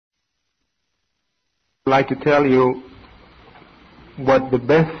I'd like to tell you what the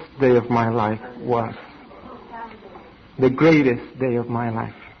best day of my life was. The greatest day of my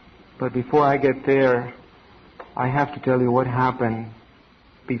life. But before I get there, I have to tell you what happened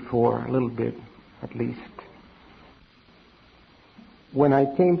before, a little bit at least. When I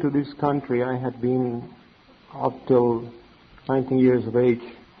came to this country, I had been, up till 19 years of age,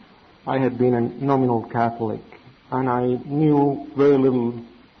 I had been a nominal Catholic, and I knew very little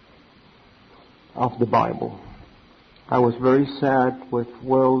of the Bible. I was very sad with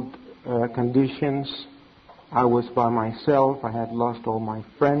world conditions. I was by myself. I had lost all my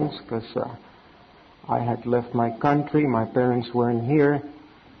friends because I had left my country. My parents weren't here.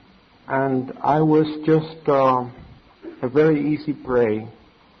 And I was just a very easy prey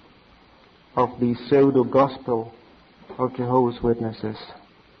of the pseudo-gospel of Jehovah's Witnesses.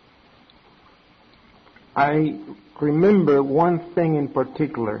 I remember one thing in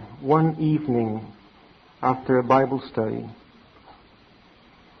particular, one evening after a Bible study.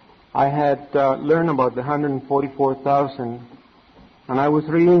 I had learned about the 144,000, and I was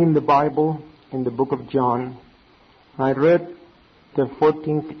reading in the Bible, in the book of John. I read the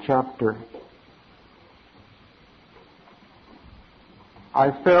 14th chapter.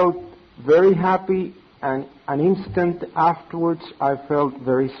 I felt very happy, and an instant afterwards I felt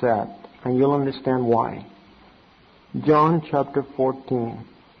very sad, and you'll understand why. John chapter 14.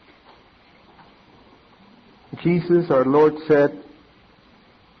 Jesus, our Lord, said,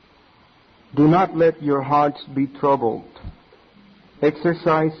 "Do not let your hearts be troubled.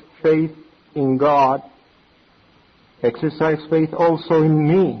 Exercise faith in God. Exercise faith also in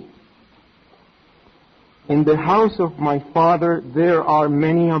me. In the house of my Father there are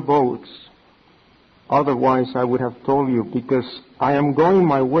many abodes. Otherwise I would have told you, because I am going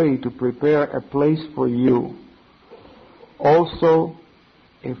my way to prepare a place for you. Also,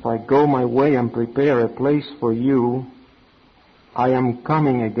 if I go my way and prepare a place for you, I am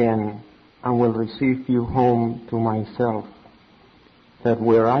coming again and will receive you home to myself, that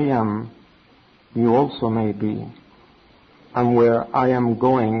where I am, you also may be, and where I am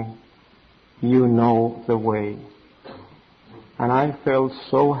going, you know the way." And I felt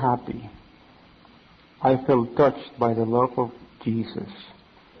so happy. I felt touched by the love of Jesus.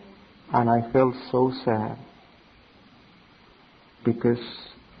 And I felt so sad, because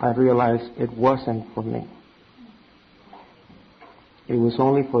I realized it wasn't for me. It was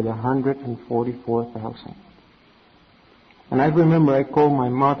only for the 144,000. And I remember I called my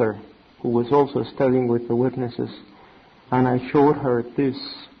mother, who was also studying with the witnesses, and I showed her this.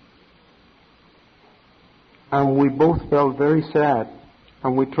 And we both felt very sad,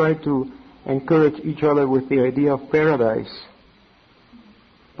 and we tried to encourage each other with the idea of paradise.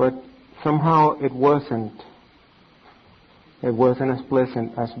 But somehow it wasn't. It wasn't as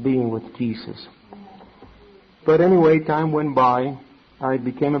pleasant as being with Jesus. But anyway, time went by. I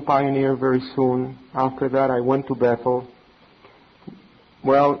became a pioneer very soon. After that, I went to Bethel.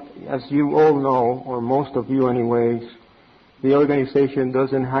 Well, as you all know, or most of you anyways, the organization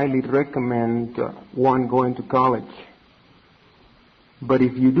doesn't highly recommend one going to college. But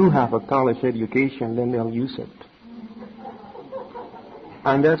if you do have a college education, then they'll use it.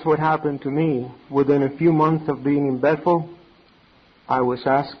 And that's what happened to me. Within a few months of being in Bethel, I was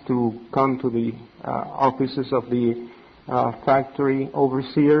asked to come to the offices of the factory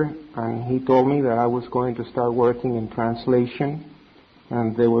overseer, and he told me that I was going to start working in translation,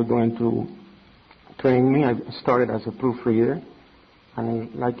 and they were going to train me. I started as a proofreader,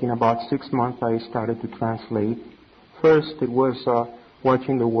 and like in about 6 months I started to translate. First it was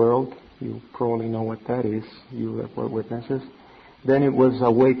Watching the World. You probably know what that is, you that were witnesses. Then it was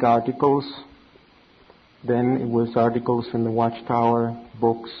Awake articles. Then it was articles in the Watchtower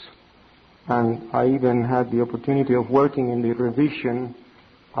books. And I even had the opportunity of working in the revision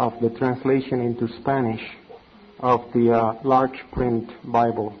of the translation into Spanish of the large print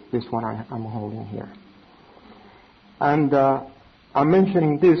Bible, this one I'm holding here. And I'm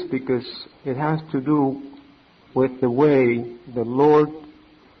mentioning this because it has to do with the way the Lord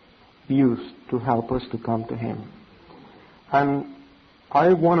used to help us to come to Him. And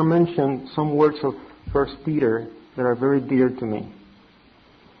I want to mention some words of 1 Peter that are very dear to me.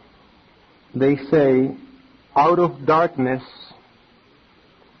 They say, "Out of darkness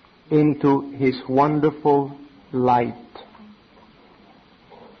into His wonderful light."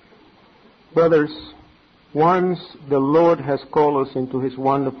 Brothers, once the Lord has called us into His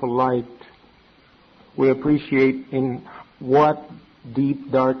wonderful light, we appreciate in what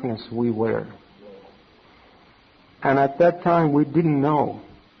deep darkness we were. And at that time we didn't know.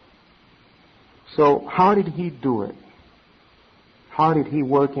 So how did He do it? How did He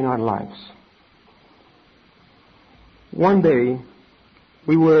work in our lives? One day,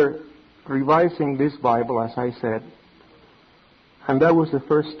 we were revising this Bible, as I said, and that was the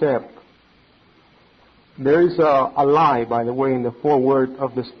first step. There is a lie, by the way, in the foreword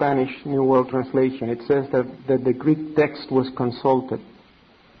of the Spanish New World Translation. It says that the Greek text was consulted.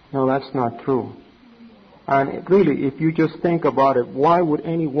 No, that's not true. And really, if you just think about it, why would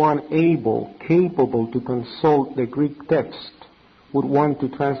anyone capable to consult the Greek text would want to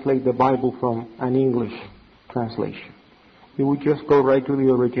translate the Bible from an English translation? You would just go right to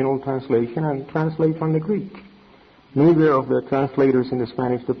the original translation and translate from the Greek. Neither of the translators in the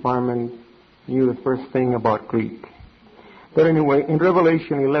Spanish department knew the first thing about Greek. But anyway, in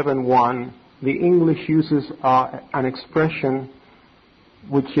Revelation 11:1, the English uses an expression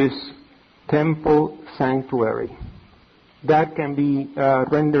which is temple sanctuary. That can be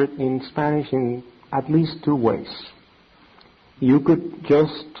rendered in Spanish in at least two ways. You could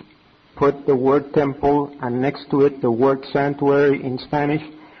just put the word temple and next to it the word sanctuary in Spanish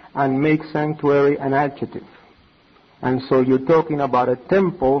and make sanctuary an adjective. And so you're talking about a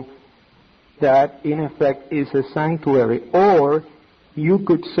temple that in effect is a sanctuary. Or you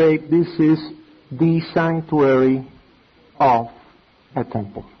could say this is the sanctuary of a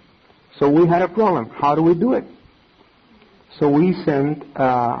temple. So we had a problem. How do we do it? So we sent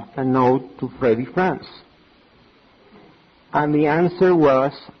a note to Freddie France. And the answer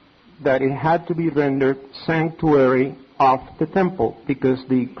was that it had to be rendered sanctuary of the temple, because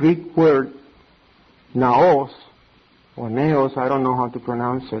the Greek word naos, or neos, I don't know how to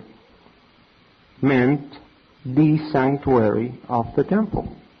pronounce it, meant the sanctuary of the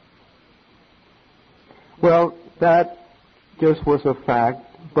temple. Well, that just was a fact,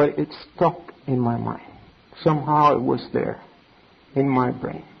 but it stuck in my mind. Somehow it was there in my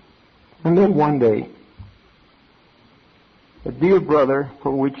brain. And then one day, a dear brother,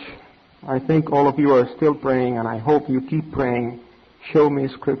 for which I think all of you are still praying, and I hope you keep praying, show me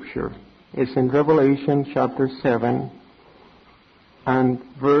scripture. It's in Revelation chapter 7 and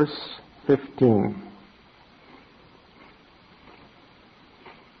verse 15.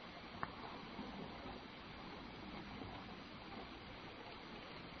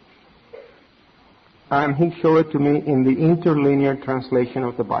 And he showed it to me in the interlinear translation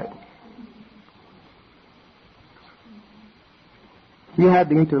of the Bible. If you had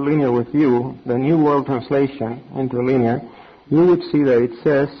the interlinear with you, the New World Translation, interlinear, you would see that it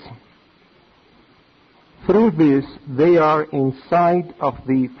says, through this they are in sight of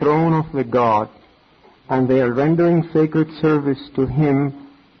the throne of the God, and they are rendering sacred service to Him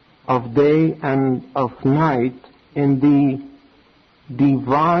of day and of night in the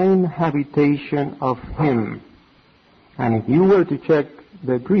divine habitation of Him. And if you were to check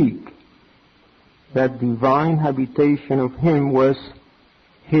the Greek, that divine habitation of Him was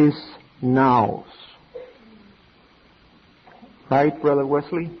His naos. Right, Brother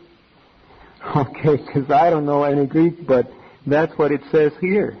Wesley? Okay, because I don't know any Greek, but that's what it says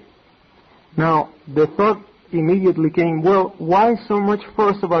here. Now, the thought immediately came, well, why so much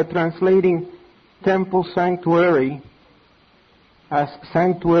fuss about translating temple sanctuary as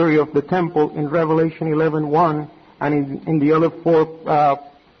sanctuary of the temple in Revelation 11:1 and in the other four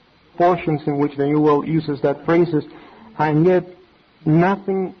portions in which the New World uses that phrases, and yet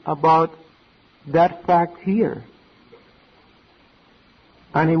nothing about that fact here.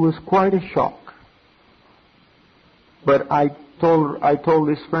 And it was quite a shock. But I told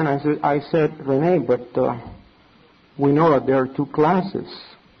this friend, I said, Rene, but we know that there are two classes,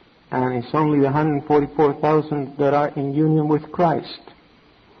 and it's only the 144,000 that are in union with Christ.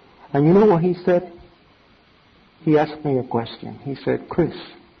 And you know what he said? He asked me a question. He said, Cris,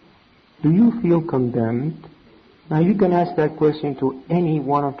 do you feel condemned? Now you can ask that question to any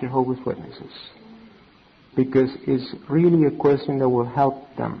one of Jehovah's Witnesses, because it's really a question that will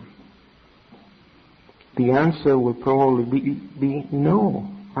help them. The answer will probably be no,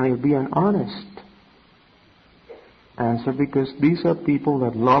 and it'll be an honest answer, because these are people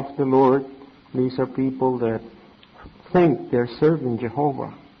that love the Lord. These are people that think they're serving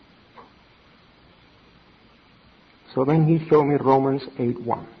Jehovah. So then he showed me Romans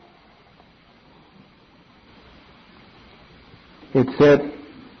 8:1. It said,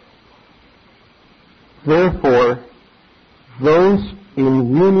 therefore, those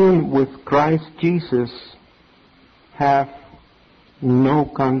in union with Christ Jesus have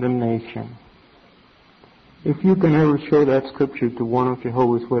no condemnation. If you can ever show that scripture to one of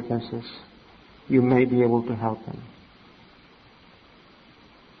Jehovah's Witnesses, you may be able to help them.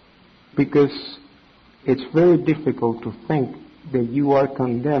 Because it's very difficult to think that you are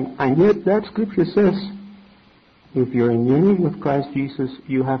condemned. And yet that scripture says If you're in union with Christ Jesus,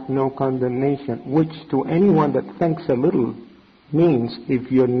 you have no condemnation, which to anyone that thinks a little means if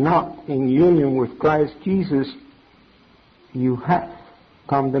you're not in union with Christ Jesus, you have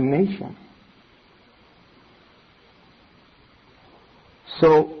condemnation.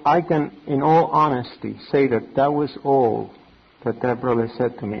 So I can, in all honesty, say that that was all that brother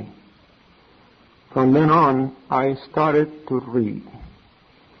said to me. From then on, I started to read.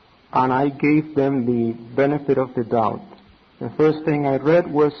 And I gave them the benefit of the doubt. The first thing I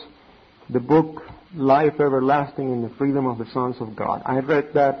read was the book, Life Everlasting in the Freedom of the Sons of God. I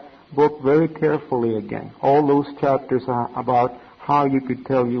read that book very carefully again. All those chapters are about how you could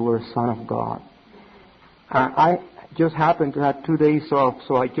tell you were a son of God. I just happened to have 2 days off,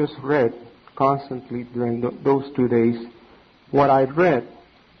 so I just read constantly during those 2 days. What I read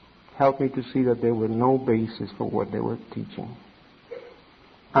helped me to see that there were no basis for what they were teaching.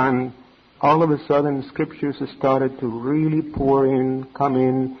 And all of a sudden, scriptures started to really come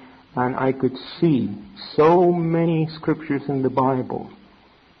in, and I could see so many scriptures in the Bible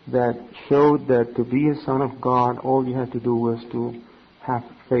that showed that to be a son of God, all you had to do was to have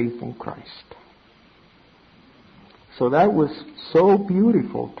faith in Christ. So that was so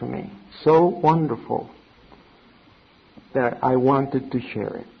beautiful to me, so wonderful, that I wanted to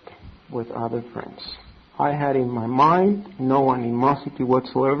share it with other friends. I had in my mind no animosity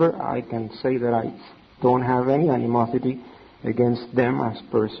whatsoever. I can say that I don't have any animosity against them as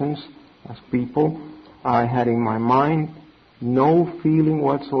persons, as people. I had in my mind no feeling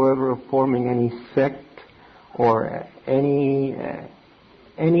whatsoever of forming any sect or any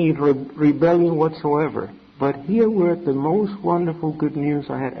rebellion whatsoever. But here were the most wonderful good news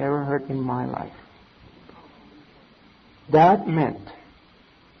I had ever heard in my life. That meant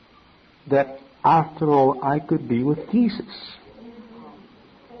that after all, I could be with Jesus.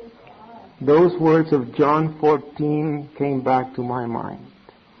 Those words of John 14 came back to my mind.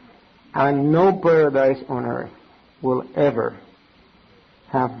 And no paradise on earth will ever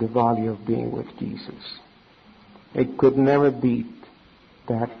have the value of being with Jesus. It could never beat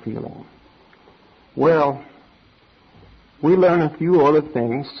that feeling. Well, we learn a few other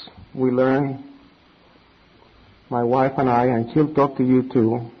things. We learn, my wife and I, and she'll talk to you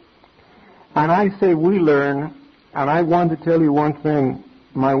too. And I say we learn, and I want to tell you one thing.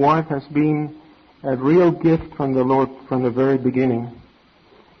 My wife has been a real gift from the Lord from the very beginning.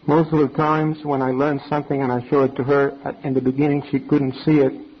 Most of the times when I learn something and I show it to her, in the beginning she couldn't see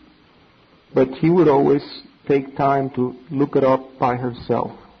it, but she would always take time to look it up by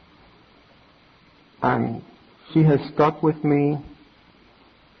herself. And she has stuck with me,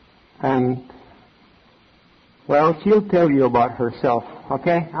 and well, she'll tell you about herself,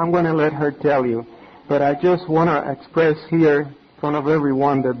 okay? I'm going to let her tell you. But I just want to express here in front of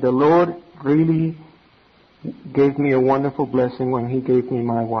everyone that the Lord really gave me a wonderful blessing when He gave me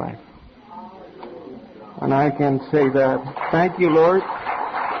my wife. And I can say that. Thank you, Lord.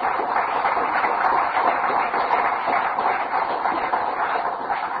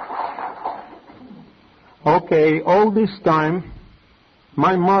 Okay, all this time,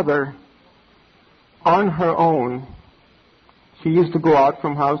 my mother, on her own, she used to go out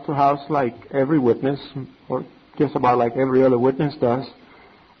from house to house like every witness, or just about like every other witness does.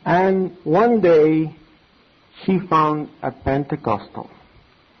 And one day, she found a Pentecostal.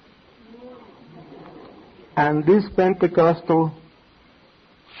 And this Pentecostal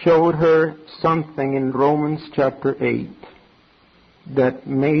showed her something in Romans chapter 8 that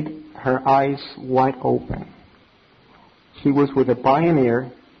made her eyes wide open. She was with a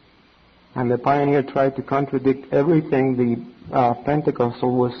pioneer, and the pioneer tried to contradict everything the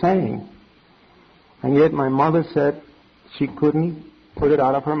Pentecostal was saying. And yet my mother said she couldn't put it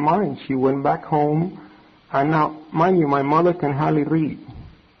out of her mind. She went back home, and now, mind you, my mother can hardly read.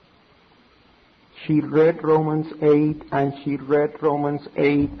 She read Romans 8, and she read Romans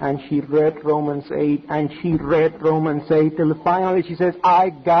 8, and she read Romans 8, and she read Romans 8, till finally she says, I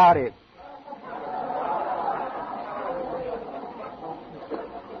got it.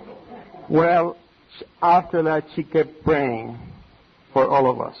 Well, after that, she kept praying for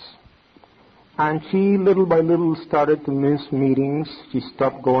all of us. And she, little by little, started to miss meetings. She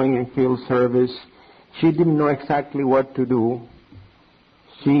stopped going in field service. She didn't know exactly what to do.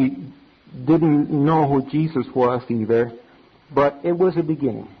 She didn't know who Jesus was either. But it was a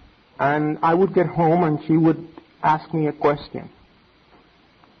beginning. And I would get home and she would ask me a question.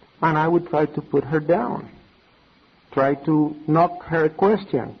 And I would try to put her down. Try to knock her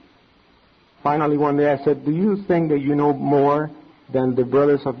question. Finally, one day I said, do you think that you know more than the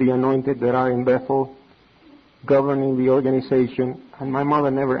brothers of the anointed that are in Bethel governing the organization? And my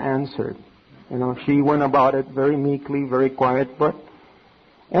mother never answered. She went about it very meekly, very quiet. But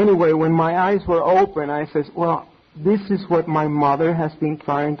anyway, when my eyes were open, I said, well, this is what my mother has been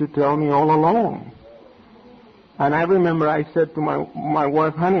trying to tell me all along. And I remember I said to my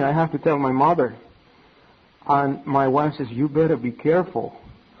wife, honey, I have to tell my mother. And my wife says, you better be careful.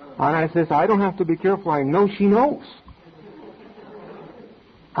 And I says, I don't have to be careful. I know she knows.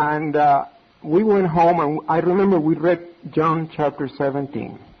 And we went home, and I remember we read John chapter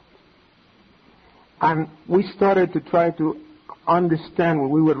 17. And we started to try to understand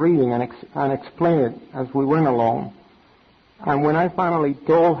what we were reading and explain it as we went along. And when I finally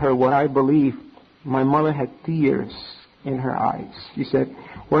told her what I believed, my mother had tears in her eyes. She said,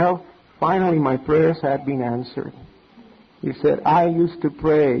 well, finally my prayers had been answered. She said, I used to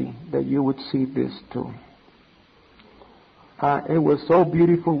pray that you would see this too. It was so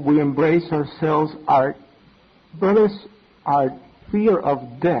beautiful. We embraced ourselves. Our brothers, our fear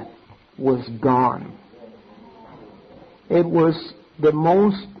of death was gone. It was the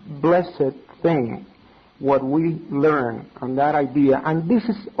most blessed thing, what we learned on that idea. And this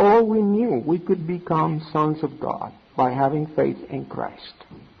is all we knew. We could become sons of God by having faith in Christ.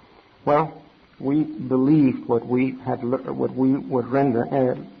 Well, we believed what we were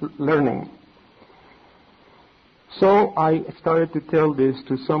learning. So I started to tell this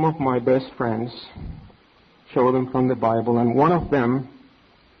to some of my best friends, show them from the Bible, and one of them,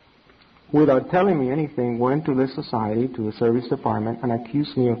 without telling me anything, went to the society, to the service department, and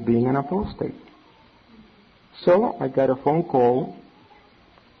accused me of being an apostate. So I got a phone call,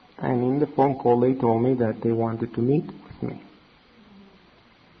 and in the phone call they told me that they wanted to meet with me.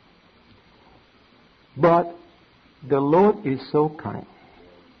 But the Lord is so kind,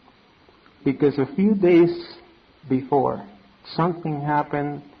 because a few days before, something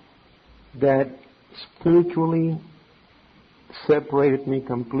happened that spiritually separated me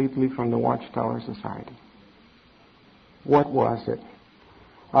completely from the Watchtower Society. What was it?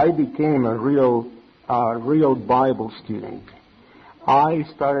 I became a real Bible student. I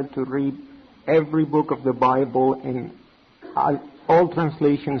started to read every book of the Bible in all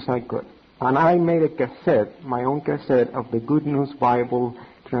translations I could. And I made a cassette, my own cassette, of the Good News Bible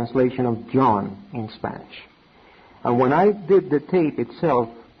translation of John in Spanish. And when I did the tape itself,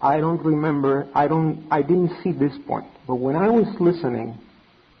 I don't remember, I didn't see this point. But when I was listening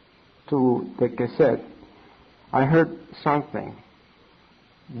to the cassette, I heard something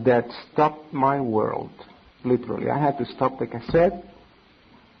that stopped my world, literally. I had to stop the cassette,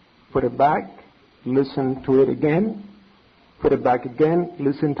 put it back, listen to it again, put it back again,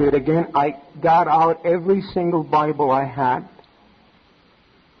 listen to it again. I got out every single Bible I had.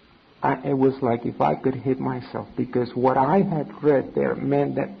 It was like if I could hit myself, because what I had read there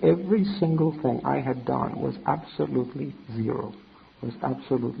meant that every single thing I had done was absolutely zero, was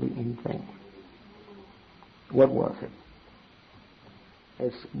absolutely in vain. What was it?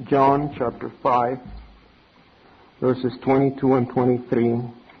 It's John chapter 5, verses 22 and 23.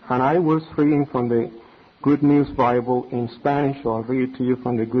 And I was reading from the Good News Bible in Spanish, so I'll read it to you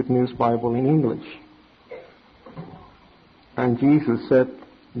from the Good News Bible in English. And Jesus said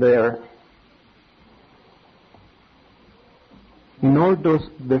there, nor does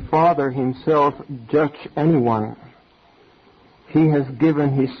the Father himself judge anyone. He has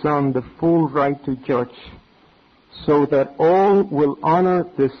given his Son the full right to judge, so that all will honor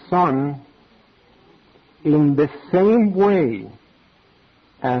the Son in the same way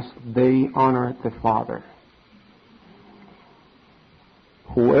as they honor the Father.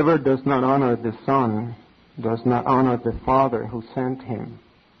 Whoever does not honor the Son does not honor the Father who sent him.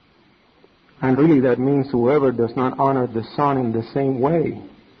 And really that means whoever does not honor the Son in the same way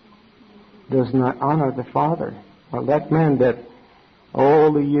does not honor the Father. Well, that meant that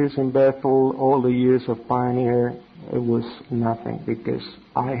all the years in Bethel, all the years of Pioneer, it was nothing, because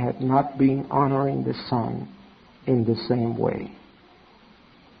I had not been honoring the Son in the same way.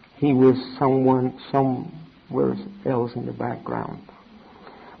 He was somewhere else in the background.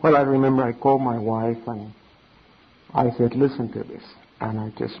 Well, I remember I called my wife and I said, listen to this. And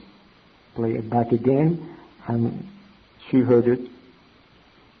I just played it back again, and she heard it.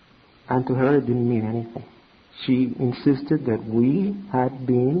 And to her it didn't mean anything. She insisted that we had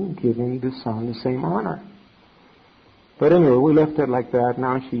been giving the Son the same honor. But anyway, we left it like that.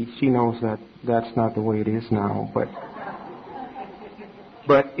 Now she knows that that's not the way it is now. But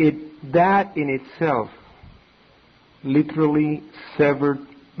that in itself literally severed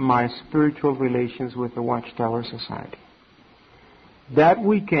my spiritual relations with the Watchtower Society. That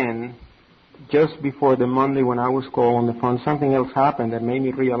weekend, just before the Monday when I was called on the phone, something else happened that made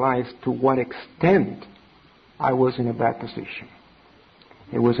me realize to what extent I was in a bad position.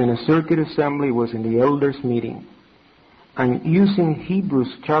 It was in a circuit assembly. It was in the elders' meeting. And using Hebrews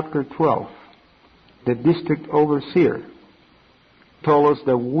chapter 12, the district overseer told us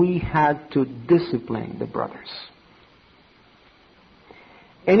that we had to discipline the brothers.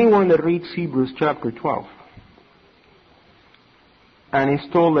 Anyone that reads Hebrews chapter 12 and is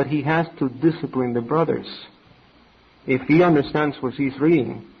told that he has to discipline the brothers, if he understands what he's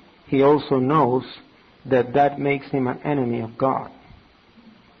reading, he also knows that that makes him an enemy of God.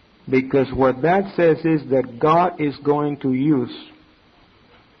 Because what that says is that God is going to use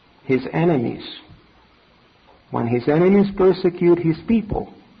his enemies. When his enemies persecute his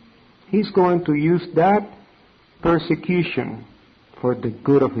people, he's going to use that persecution for the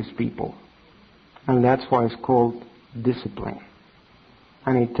good of his people. And that's why it's called discipline.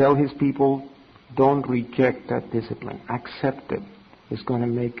 And he tells his people, don't reject that discipline. Accept it. It's going to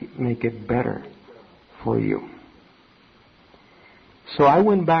make it better for you. So I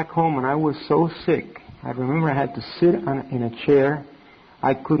went back home and I was so sick. I remember I had to sit in a chair.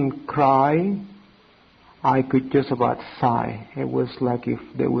 I couldn't cry. I could just about sigh. It was like if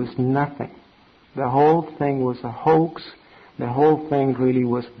there was nothing. The whole thing was a hoax. The whole thing really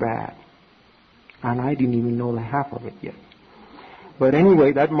was bad. And I didn't even know the half of it yet. But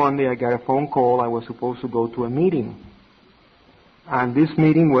anyway, that Monday I got a phone call. I was supposed to go to a meeting. And this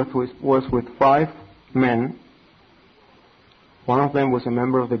meeting was with 5 men. One of them was a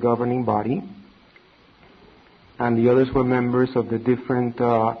member of the governing body. And the others were members of the different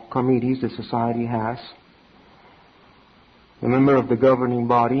committees the society has. The member of the governing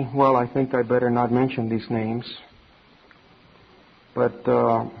body, well, I think I better not mention these names. But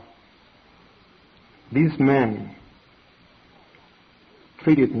these men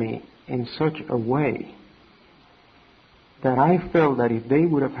treated me in such a way that I felt that if they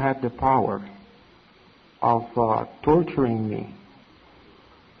would have had the power of torturing me,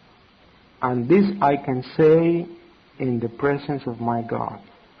 and this I can say in the presence of my God,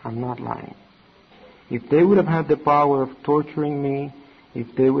 I'm not lying. If they would have had the power of torturing me, if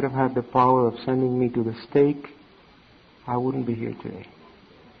they would have had the power of sending me to the stake, I wouldn't be here today.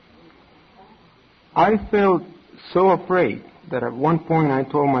 I felt so afraid that at one point I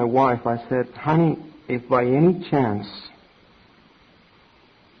told my wife, I said, honey, if by any chance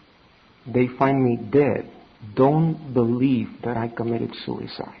they find me dead, don't believe that I committed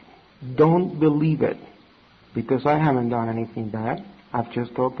suicide. Don't believe it, because I haven't done anything bad. I've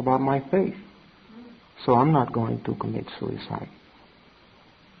just talked about my faith. So I'm not going to commit suicide.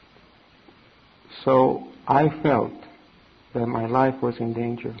 So I felt that my life was in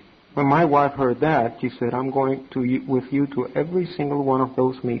danger. When my wife heard that, she said, I'm going with you to every single one of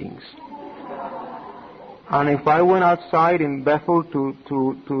those meetings. And if I went outside in Bethel to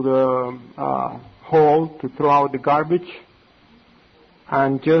the hall to throw out the garbage,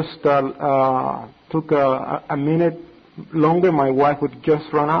 and just took a minute longer, my wife would just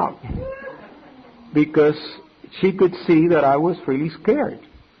run out. Because she could see that I was really scared.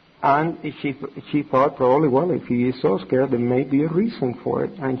 And she thought probably, well, if he is so scared, there may be a reason for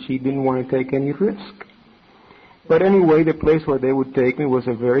it. And she didn't want to take any risk. But anyway, the place where they would take me was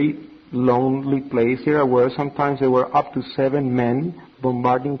a very lonely place. Here I was. Sometimes there were up to 7 men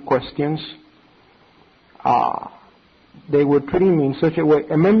bombarding questions. They were treating me in such a way.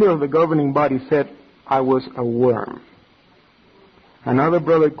 A member of the governing body said I was a worm. Another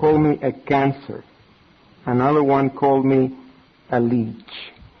brother called me a cancer. Another one called me a leech.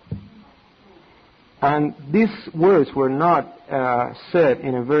 And these words were not said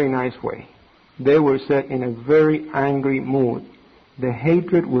in a very nice way. They were said in a very angry mood. The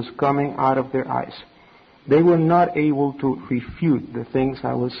hatred was coming out of their eyes. They were not able to refute the things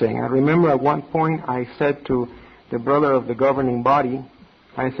I was saying. I remember at one point I said to the brother of the governing body,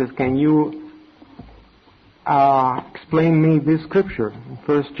 I said, can you explain me this scripture,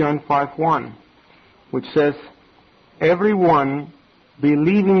 1 John 5:1, which says, everyone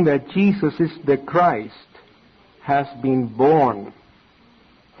believing that Jesus is the Christ has been born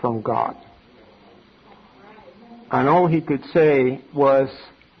from God. And all he could say was,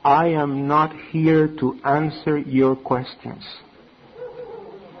 I am not here to answer your questions.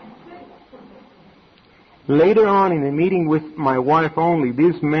 Later on in the meeting with my wife only,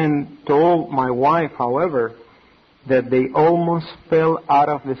 these men told my wife, however, that they almost fell out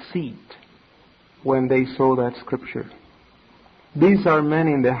of the seat when they saw that scripture. These are men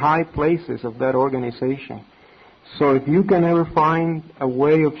in the high places of that organization. So if you can ever find a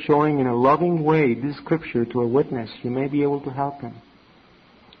way of showing in a loving way this scripture to a witness, you may be able to help him.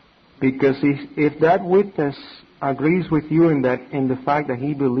 Because if that witness agrees with you in the fact that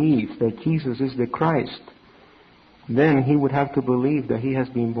he believes that Jesus is the Christ, then he would have to believe that he has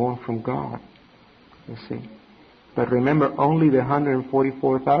been born from God. You see. But remember, only the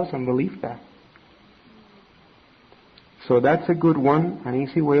 144,000 believe that. So that's a good one, an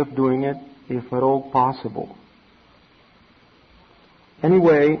easy way of doing it, if at all possible.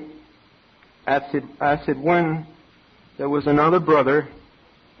 Anyway, as it went, there was another brother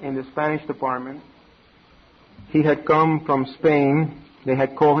in the Spanish department. He had come from Spain. They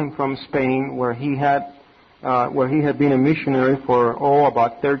had called him from Spain, where he had been a missionary for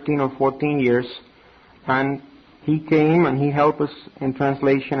about 13 or 14 years, and he came and he helped us in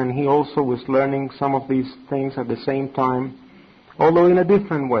translation, and he also was learning some of these things at the same time, although in a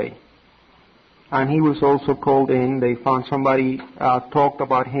different way. And he was also called in. They found somebody talked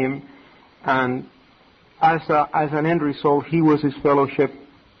about him, and as an end result, he was his fellowship.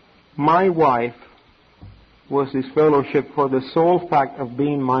 My wife was his fellowship for the sole fact of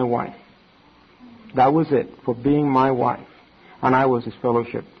being my wife. That was it, for being my wife. And I was his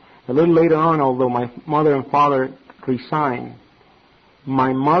fellowship. A little later on, although my mother and father resigned,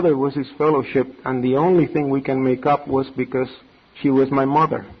 my mother was his fellowship, and the only thing we can make up was because she was my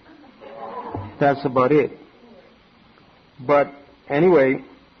mother. That's about it. But anyway,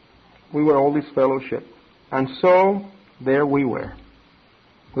 we were all his fellowship. And so, there we were.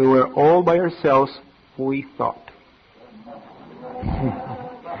 We were all by ourselves, we thought.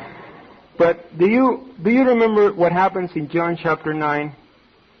 But do you remember what happens in John chapter 9?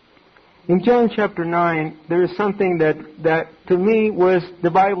 In John chapter 9, there is something that to me was, the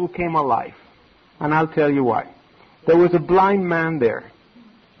Bible came alive. And I'll tell you why. There was a blind man there.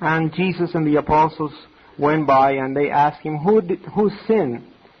 And Jesus and the apostles went by and they asked him, who sinned?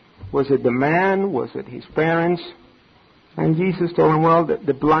 Was it the man? Was it his parents? And Jesus told him, well,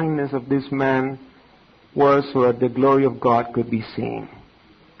 the blindness of this man was so that the glory of God could be seen.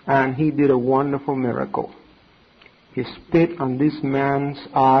 And he did a wonderful miracle. He spit on this man's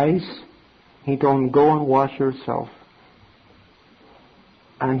eyes. He told him, go and wash yourself.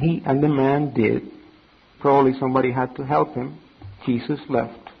 And the man did. Probably somebody had to help him. Jesus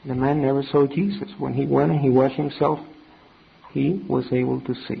left. The man never saw Jesus. When he went and he washed himself, he was able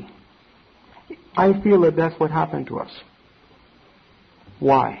to see. I feel that that's what happened to us.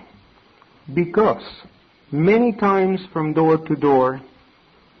 Why? Because many times from door to door,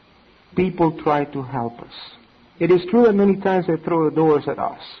 people try to help us. It is true that many times they throw the doors at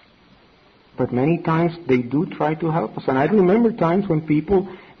us. But many times they do try to help us. And I remember times when people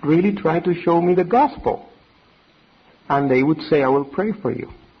really tried to show me the gospel. And they would say, I will pray for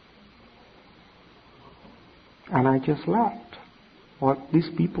you. And I just laughed. Well, these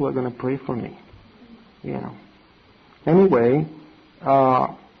people are going to pray for me. You know. Anyway,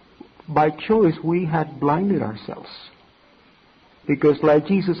 by choice we had blinded ourselves. Because like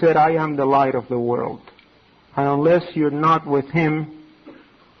Jesus said, I am the light of the world. And unless you're not with Him,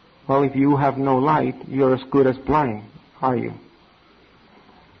 well, if you have no light, you're as good as blind, are you?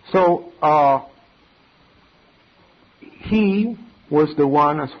 So, He was the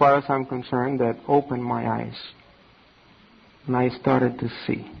one, as far as I'm concerned, that opened my eyes. And I started to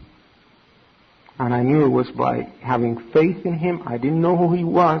see. And I knew it was by having faith in Him. I didn't know who He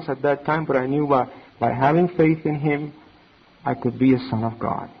was at that time, but I knew by having faith in Him, I could be a son of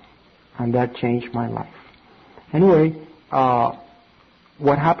God. And that changed my life. Anyway,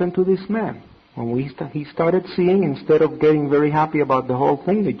 what happened to this man? When he started seeing, instead of getting very happy about the whole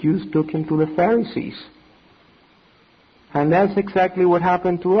thing, the Jews took him to the Pharisees. And that's exactly what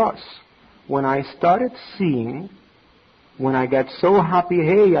happened to us. When I started seeing, when I got so happy,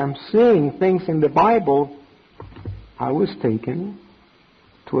 hey, I'm seeing things in the Bible, I was taken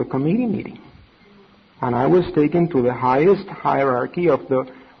to a committee meeting. And I was taken to the highest hierarchy of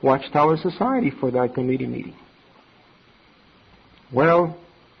the Watchtower Society for that committee meeting. Well,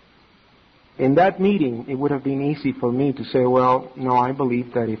 in that meeting, it would have been easy for me to say, well, no, I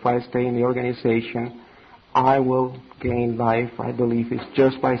believe that if I stay in the organization, I will gain life. I believe it's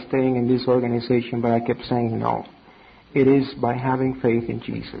just by staying in this organization, but I kept saying no. It is by having faith in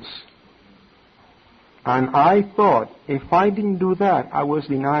Jesus. And I thought, if I didn't do that, I was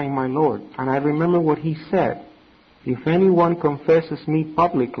denying my Lord. And I remember what He said. If anyone confesses me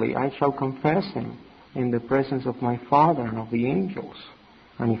publicly, I shall confess Him in the presence of my Father and of the angels.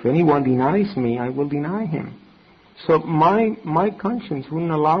 And if anyone denies me, I will deny him. So my conscience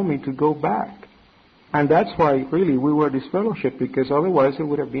wouldn't allow me to go back. And that's why, really, we were disfellowship, because otherwise it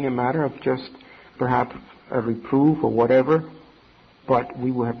would have been a matter of just perhaps a reproof or whatever, but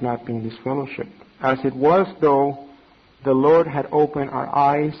we would have not been disfellowship. As it was, though, the Lord had opened our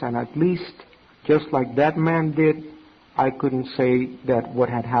eyes, and at least, just like that man did, I couldn't say that what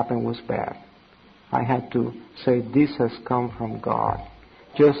had happened was bad. I had to say, this has come from God.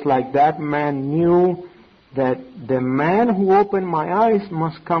 Just like that man knew that the man who opened my eyes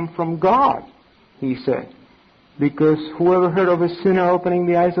must come from God, he said. Because whoever heard of a sinner opening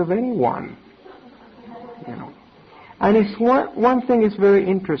the eyes of anyone? You know. And it's one thing is very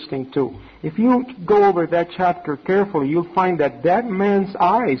interesting too. If you go over that chapter carefully, you'll find that that man's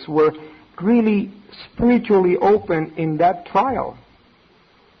eyes were really spiritually open in that trial.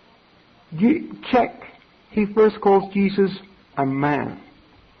 You check. He first calls Jesus a man.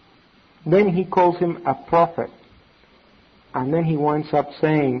 Then he calls him a prophet. And then he winds up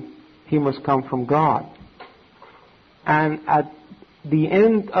saying he must come from God. And at the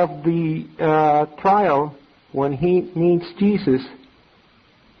end of the trial, when he meets Jesus,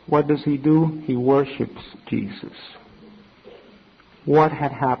 what does he do? He worships Jesus. What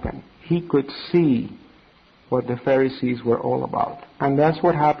had happened? He could see what the Pharisees were all about. And that's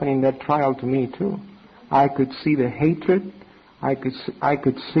what happened in that trial to me too. I could see the hatred. I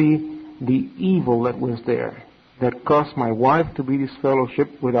could see the evil that was there, that caused my wife to be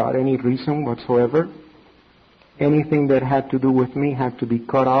disfellowshipped without any reason whatsoever. Anything that had to do with me had to be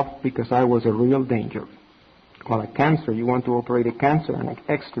cut off because I was a real danger. Well, a cancer, you want to operate a cancer and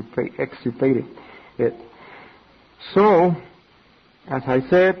extirpate it. So, as I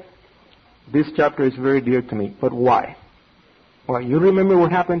said, this chapter is very dear to me. But why? Well, you remember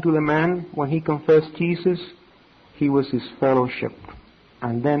what happened to the man when he confessed Jesus? He was disfellowshipped.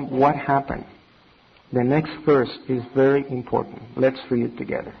 And then what happened? The next verse is very important. Let's read it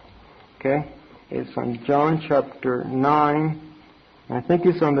together. Okay? It's on John chapter 9. I think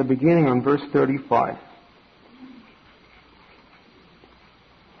it's on the beginning on verse 35.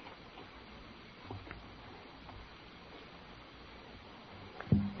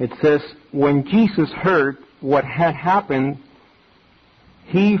 It says, when Jesus heard what had happened,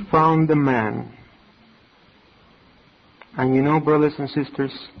 he found the man. And you know, brothers and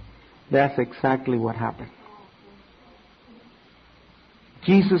sisters, that's exactly what happened.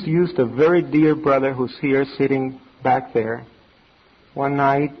 Jesus used a very dear brother who's here sitting back there. One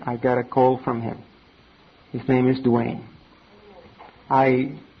night I got a call from him. His name is Dwayne.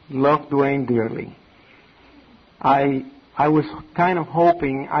 I love Dwayne dearly. I was kind of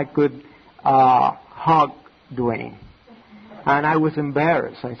hoping I could hug Dwayne. And I was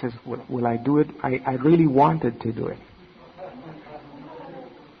embarrassed. I said, will I do it? I really wanted to do it.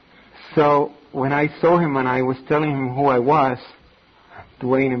 So when I saw him and I was telling him who I was,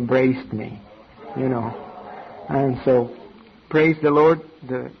 Dwayne embraced me, you know. And so, praise the Lord,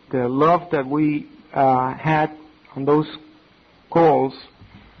 the love that we had on those calls.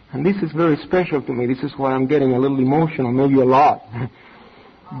 And this is very special to me. This is why I'm getting a little emotional, maybe a lot.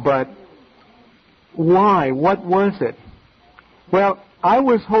 But why? What was it? Well, I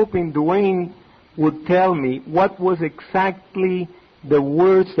was hoping Dwayne would tell me what was exactly the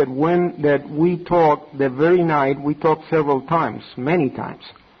words that we talked the very night. We talked several times, many times.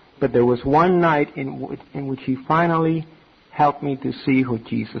 But there was one night in which he finally helped me to see who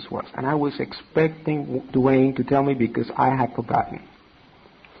Jesus was. And I was expecting Dwayne to tell me because I had forgotten.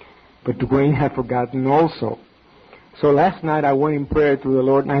 But Dwayne had forgotten also. So last night I went in prayer to the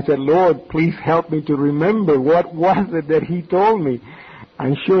Lord and I said, Lord, please help me to remember what was it that he told me.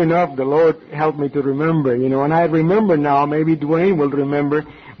 And sure enough, the Lord helped me to remember, you know. And I remember now, maybe Dwayne will remember,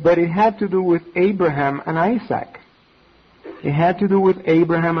 but it had to do with Abraham and Isaac. It had to do with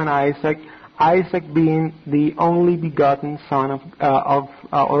Abraham and Isaac, Isaac being the only begotten son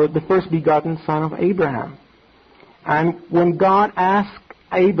or the first begotten son of Abraham. And when God asked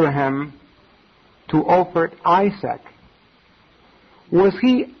Abraham to offer Isaac, was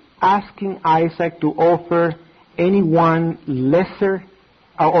he asking Isaac to offer anyone lesser?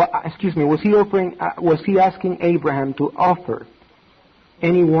 Was he asking Abraham to offer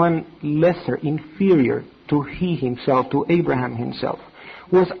anyone lesser, inferior to he himself, to Abraham himself?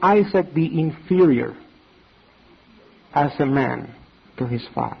 Was Isaac the inferior as a man to his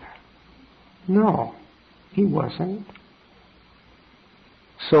father? No, he wasn't.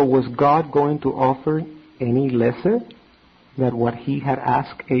 So was God going to offer any lesser than what he had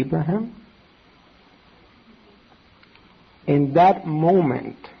asked Abraham? In that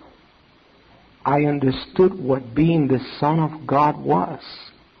moment, I understood what being the Son of God was.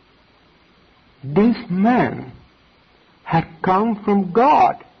 This man had come from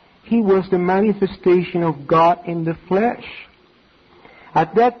God. He was the manifestation of God in the flesh.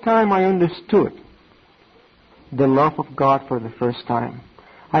 At that time, I understood the love of God for the first time.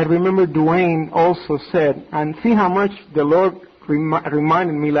 I remember Dwayne also said, and see how much the Lord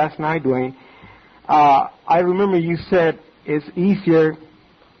reminded me last night, Dwayne. I remember you said it's easier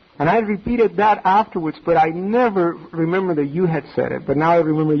And I repeated that afterwards, but I never remember that you had said it. But now I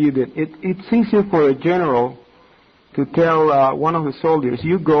remember you did. It's easier for a general to tell one of the soldiers,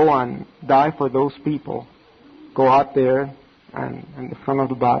 you go and die for those people. Go out there and in the front of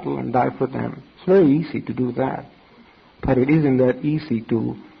the battle and die for them. It's very easy to do that. But it isn't that easy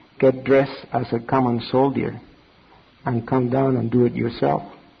to get dressed as a common soldier and come down and do it yourself.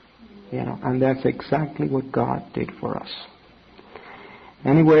 And that's exactly what God did for us.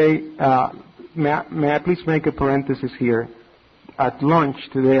 Anyway, may I please make a parenthesis here? At lunch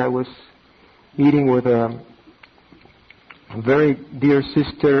today I was eating with a very dear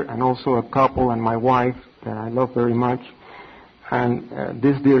sister and also a couple and my wife that I love very much. And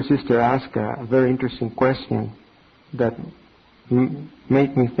this dear sister asked a very interesting question that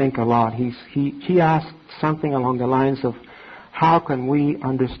made me think a lot. She asked something along the lines of, how can we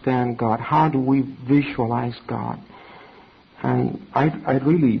understand God? How do we visualize God? And I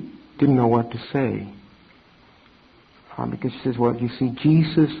really didn't know what to say. Because she says, well, you see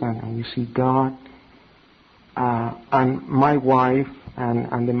Jesus and you see God. And my wife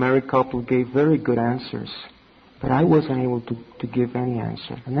and the married couple gave very good answers. But I wasn't able to give any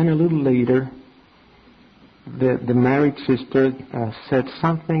answer. And then a little later, the married sister said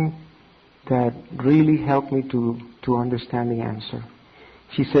something that really helped me to understand the answer.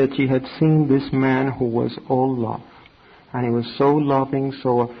 She said she had seen this man who was all love. And he was so loving,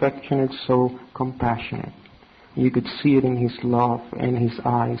 so affectionate, so compassionate. You could see it in his love, in his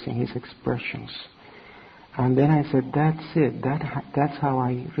eyes, in his expressions. And then I said, that's it. That's how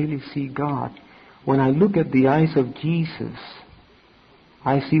I really see God. When I look at the eyes of Jesus,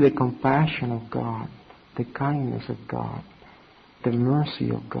 I see the compassion of God, the kindness of God, the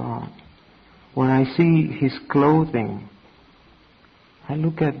mercy of God. When I see his clothing, I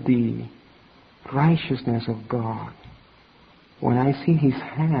look at the righteousness of God. When I see his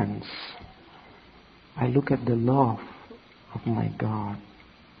hands, I look at the love of my God,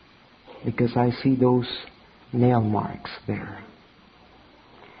 because I see those nail marks there.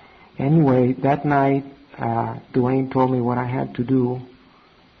 Anyway, that night, Dwayne told me what I had to do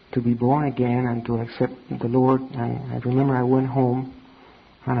to be born again and to accept the Lord. And I remember I went home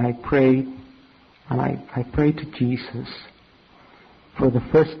and I prayed, and I prayed to Jesus for the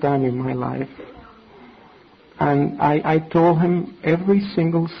first time in my life. And I told him every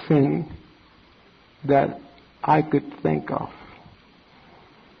single sin that I could think of.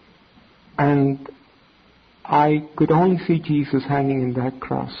 And I could only see Jesus hanging in that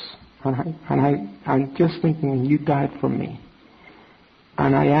cross. I'm just thinking, you died for me.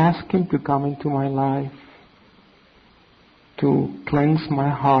 And I asked him to come into my life, to cleanse my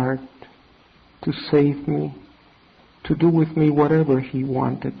heart, to save me, to do with me whatever he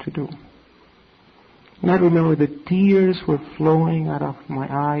wanted to do. And I remember the tears were flowing out of my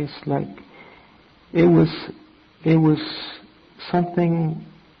eyes, like it was something.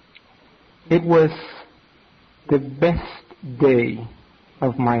 It was the best day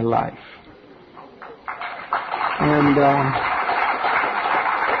of my life. And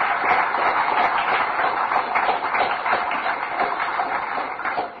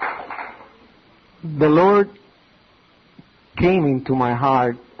the Lord came into my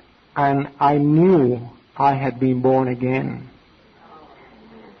heart, and I knew I had been born again.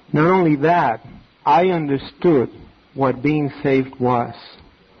 Not only that, I understood what being saved was.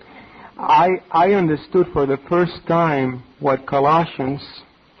 I understood for the first time what Colossians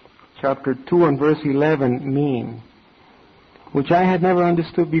chapter 2 and verse 11 mean, which I had never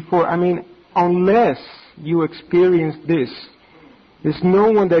understood before. I mean, unless you experience this, there's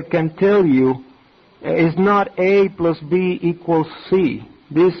no one that can tell you it's not A plus B equals C.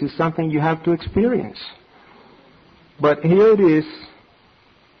 This is something you have to experience. But here it is.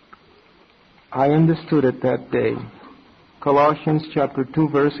 I understood it that day. Colossians chapter 2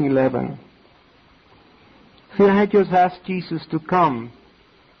 verse 11. See, I had just asked Jesus to come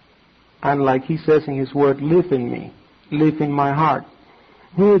and, like he says in his word, live in me, live in my heart.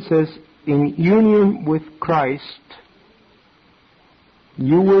 Here it says, in union with Christ,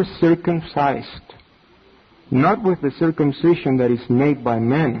 you were circumcised, not with the circumcision that is made by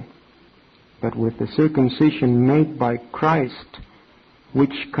men, but with the circumcision made by Christ,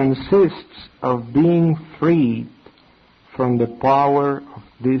 which consists of being freed from the power of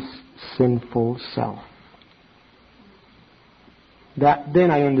this sinful self. Then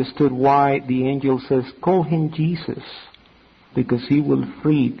I understood why the angel says, call him Jesus, because he will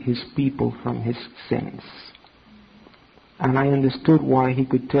free his people from his sins. And I understood why he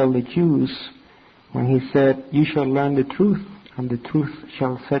could tell the Jews when he said, you shall learn the truth, and the truth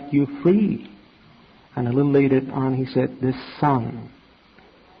shall set you free. And a little later on he said, the Son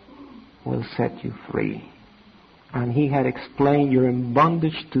will set you free. And he had explained, you're in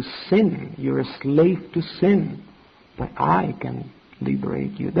bondage to sin. You're a slave to sin. But I can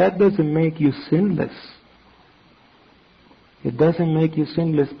liberate you. That doesn't make you sinless. It doesn't make you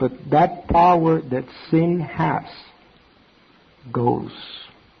sinless, but that power that sin has goes.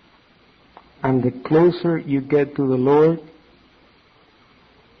 And the closer you get to the Lord,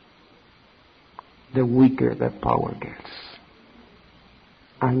 the weaker that power gets.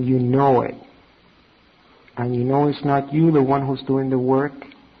 And you know it. And you know it's not you, the one who's doing the work.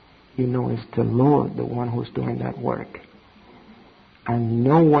 You know it's the Lord, the one who's doing that work. And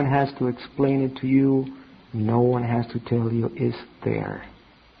no one has to explain it to you. No one has to tell you it's there.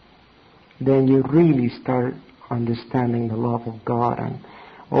 Then you really start understanding the love of God and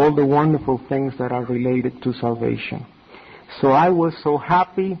all the wonderful things that are related to salvation. So I was so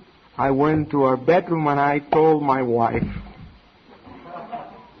happy. I went to our bedroom and I told my wife.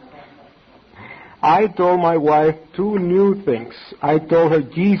 I told my wife two new things. I told her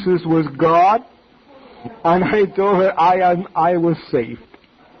Jesus was God, and I told her I was saved.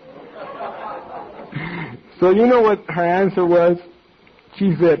 So you know what her answer was?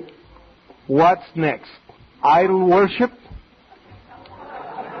 She said, "What's next? Idol worship?"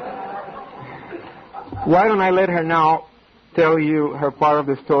 Why don't I let her now tell you her part of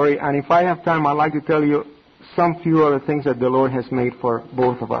the story, and if I have time, I'd like to tell you some few other things that the Lord has made for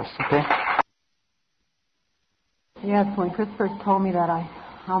both of us, okay? Yes, when Cris first told me that I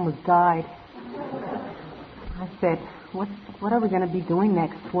almost died, I said, what are we going to be doing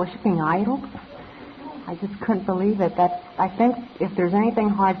next? Worshiping idols? I just couldn't believe it. I think if there's anything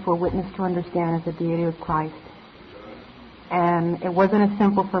hard for a witness to understand is the deity of Christ. And it wasn't as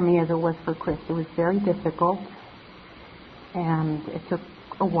simple for me as it was for Cris. It was very difficult. And it took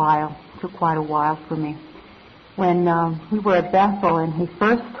a while. It took quite a while for me. When we were at Bethel and he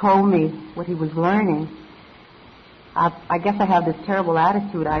first told me what he was learning, I guess I have this terrible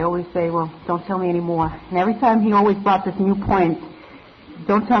attitude. I always say, well, don't tell me anymore. And every time he always brought this new point,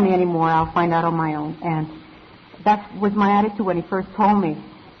 don't tell me anymore, I'll find out on my own. And that was my attitude when he first told me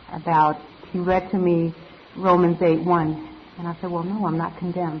about, he read to me Romans 8:1. And I said, well, no, I'm not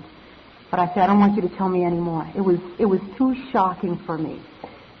condemned. But I said, I don't want you to tell me anymore. It was too shocking for me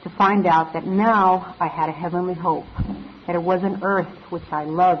to find out that now I had a heavenly hope, that it wasn't earth, which I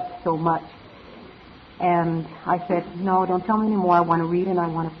loved so much. And I said, no, don't tell me anymore. I want to read and I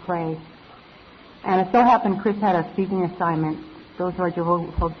want to pray. And it so happened Cris had a speaking assignment. Those who are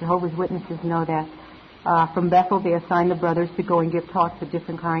Jehovah's Witnesses know that. From Bethel, they assigned the brothers to go and give talks to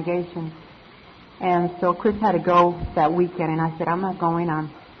different congregations. And so Cris had to go that weekend, and I said, I'm not going.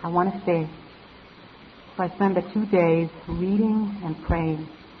 I want to stay. So I spent the 2 days reading and praying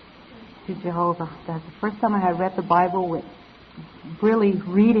to Jehovah. That's the first time I had read the Bible with really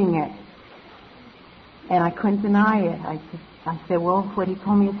reading it. And I couldn't deny it. I said, well, what he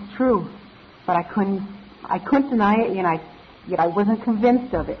told me is true. But I couldn't deny it, and yet I wasn't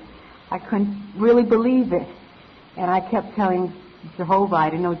convinced of it. I couldn't really believe it. And I kept telling Jehovah, I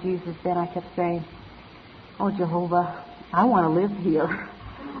didn't know Jesus then, I kept saying, oh, Jehovah, I want to live here.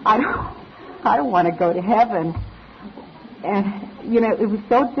 I don't want to go to heaven. And, it was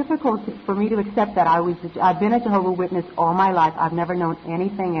so difficult for me to accept that. I've been a Jehovah's Witness all my life. I've never known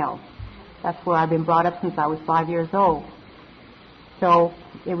anything else. That's where I've been brought up since I was 5 years old. So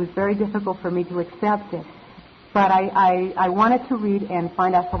it was very difficult for me to accept it. But I wanted to read and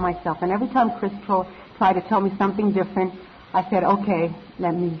find out for myself. And every time Cris tried to tell me something different, I said, okay,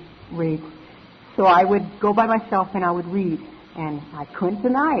 let me read. So I would go by myself and I would read. And I couldn't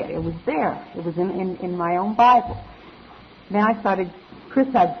deny it. It was there. It was in my own Bible. Then I started,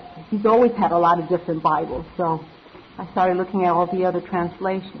 he's always had a lot of different Bibles. So I started looking at all the other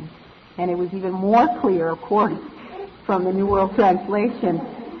translations. And it was even more clear, of course, from the New World Translation.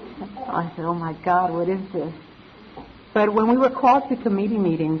 I said, oh my God, what is this? But when we were called to committee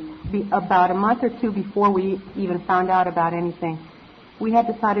meetings, about a month or two before we even found out about anything, we had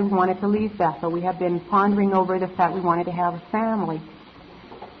decided we wanted to leave Bethel. We had been pondering over the fact we wanted to have a family.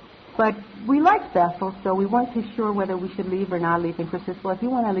 But we liked Bethel, so we weren't too sure whether we should leave or not leave. And Cris said, well, if you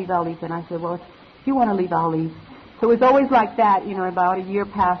want to leave, I'll leave. And I said, well, if you want to leave, I'll leave. So it was always like that, about a year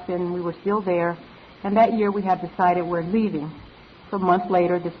passed and we were still there. And that year we had decided we're leaving. So a month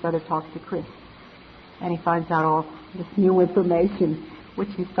later, this brother talks to Cris. And he finds out all this new information, which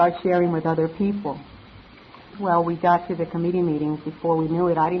he starts sharing with other people. Well, we got to the committee meetings. Before we knew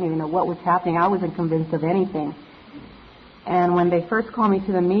it, I didn't even know what was happening. I wasn't convinced of anything. And when they first called me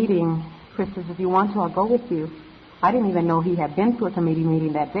to the meeting, Cris says, if you want to, I'll go with you. I didn't even know he had been to a committee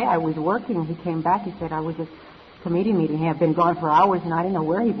meeting that day. I was working. He came back. He said, I was at a committee meeting. He had been gone for hours, and I didn't know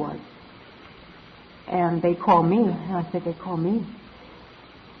where he was. And they call me. And I said, they call me.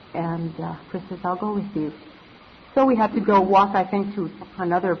 And Cris says, I'll go with you. So we had to go walk, I think, to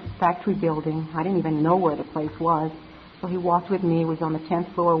another factory building. I didn't even know where the place was. So he walked with me. It was on the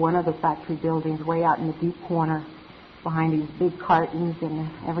 10th floor, one of the factory buildings, way out in the deep corner, behind these big curtains and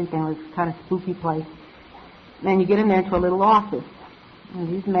everything. It was kind of spooky place. And you get in there into a little office. And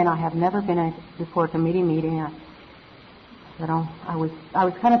these men, I have never been in before a committee meeting. I was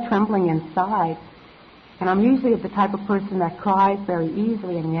kind of trembling inside. And I'm usually the type of person that cries very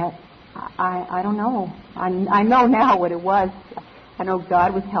easily, and yet I don't know. I know now what it was. I know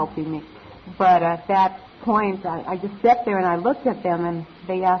God was helping me. But at that point, I just sat there and I looked at them, and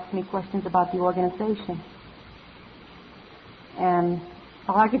they asked me questions about the organization. And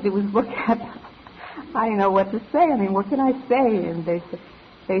all I could do was look at them. I didn't know what to say. I mean, what can I say? And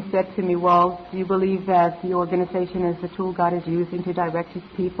they said to me, well, do you believe that the organization is the tool God is using to direct his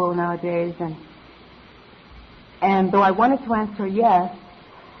people nowadays? And though I wanted to answer yes,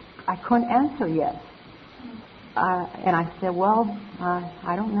 I couldn't answer yes. And I said, well,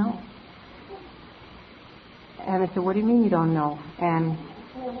 I don't know. And they said, what do you mean you don't know? And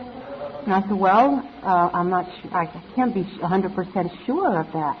I said, well, I'm not sure. I can't be 100% sure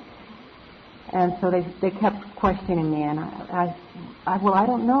of that. And so they kept questioning me, and I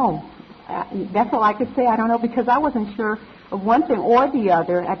don't know. That's all I could say. I don't know, because I wasn't sure of one thing or the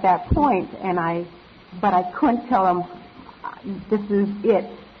other at that point, but I couldn't tell them this is it,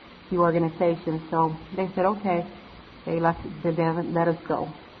 the organization. So they said, okay. They let us go.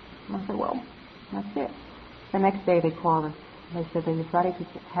 And I said, well, that's it. The next day they called us. They said they decided to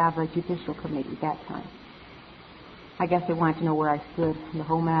have a judicial committee that time. I guess they wanted to know where I stood in the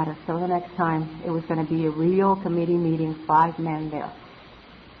whole matter. So the next time it was going to be a real committee meeting, 5 men there.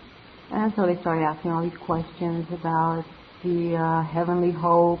 And so they started asking all these questions about the heavenly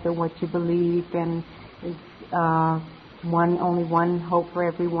hope and what you believe, and is only one hope for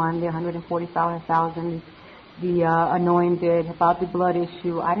everyone, the 144,000, the anointed, about the blood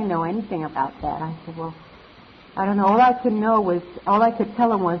issue. I didn't know anything about that. I said, well, I don't know. All I could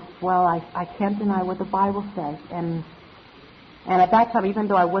tell him was, well, I can't deny what the Bible says. And at that time, even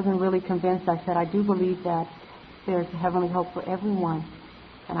though I wasn't really convinced, I said, I do believe that there's a heavenly hope for everyone.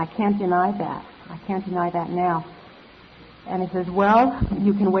 And I can't deny that. I can't deny that now. And he says, well,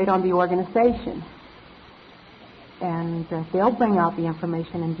 you can wait on the organization. And they'll bring out the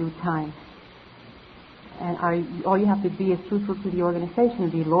information in due time. And all you have to be is truthful to the organization,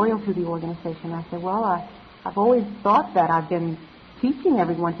 be loyal to the organization. I said, well, I've always thought that. I've been teaching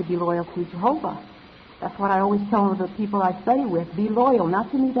everyone to be loyal to Jehovah. That's what I always tell the people I study with. Be loyal. Not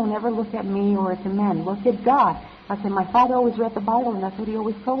to me. Don't ever look at me or to men. Look at God. I said, my father always read the Bible, and that's what he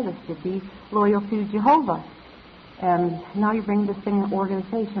always told us, to be loyal to Jehovah. And now you bring this thing,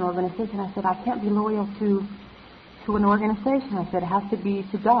 organization. I said, I can't be loyal to an organization. I said, it has to be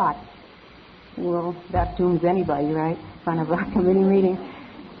to God. Well, that dooms anybody, right, in front of a committee meeting.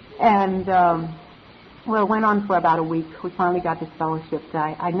 And, well, it went on for about a week. We finally got disfellowshipped.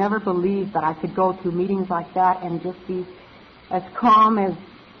 I never believed that I could go to meetings like that and just be as calm as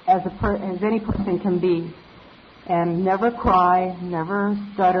any person can be, and never cry, never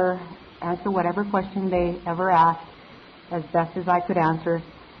stutter, answer whatever question they ever asked as best as I could answer.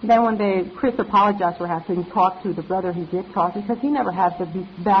 Then one day, Cris apologized for having talked to the brother he did talk, because he never had the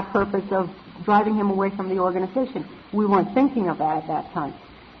bad purpose of driving him away from the organization. We weren't thinking of that at that time.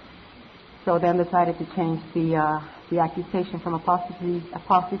 So then decided to change the accusation from apostasy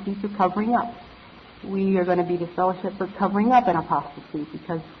to covering up. We are going to be disfellowshipped for covering up an apostasy,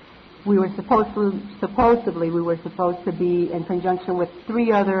 because we were supposedly to be in conjunction with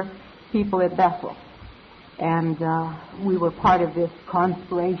 3 other people at Bethel. And we were part of this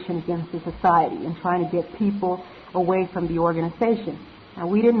conspiration against the society and trying to get people away from the organization.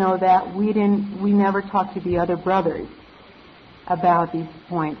 And we didn't know that. We never talked to the other brothers about these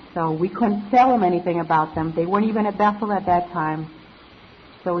points. So we couldn't tell them anything about them. They weren't even at Bethel at that time.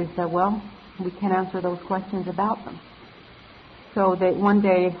 So we said, well, we can't answer those questions about them. So one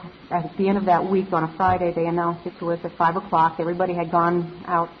day, at the end of that week, on a Friday, they announced it to us at 5 o'clock. Everybody had gone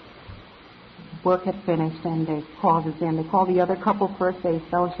out. Work had finished, and they called us in. They called the other couple first. They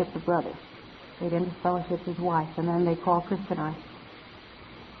fellowshipped the brothers. They didn't fellowship his wife. And then they called Cris and I.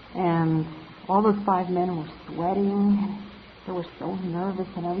 And all those 5 men were sweating. They were so nervous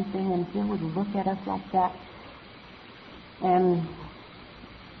and everything. And they would look at us like that. And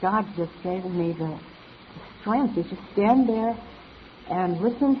God just gave me the strength to just stand there and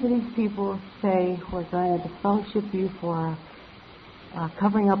listen to these people say, we're going to fellowship you for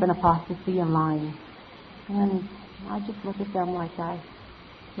covering up an apostasy and lying. And I just look at them like I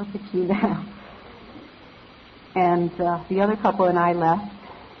look at you now. And the other couple and I left.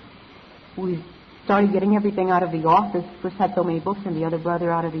 We started getting everything out of the office. First had so many books and the other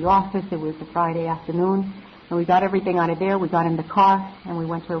brother out of the office. It was a Friday afternoon. And we got everything out of there. We got in the car and we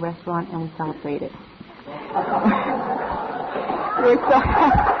went to a restaurant and we celebrated.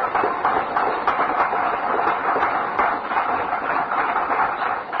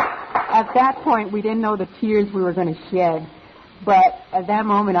 At that point, we didn't know the tears we were going to shed. But at that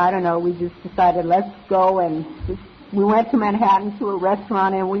moment, I don't know, we just decided, let's go. And we went to Manhattan to a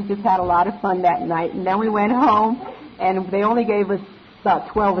restaurant, and we just had a lot of fun that night. And then we went home, and they only gave us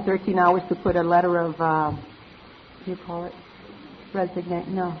about 12 or 13 hours to put a letter of, what do you call it?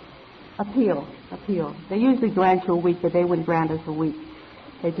 Resignation? No. Appeal. They usually grant you a week, but they wouldn't grant us a week.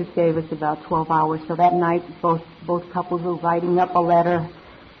 They just gave us about 12 hours. So that night, both couples were writing up a letter.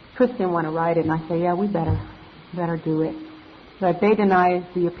 Cris didn't want to write it, and I said, yeah, we better do it. But they denied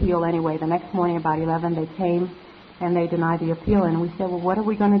the appeal anyway. The next morning, about 11, they came, and they denied the appeal. And we said, well, what are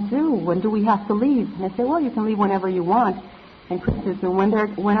we going to do? When do we have to leave? And they said, well, you can leave whenever you want. And Cris said, when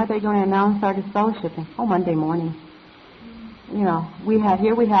are they going to announce our disfellowshipping? Oh, Monday morning. You know, we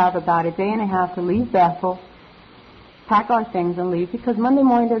have about a day and a half to leave Bethel, pack our things and leave, because Monday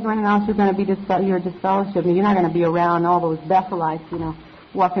morning they're going to announce you're going to be your disfellowship, and you're not going to be around all those Bethelites, you know,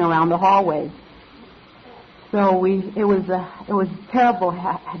 walking around the hallways. So it was a terrible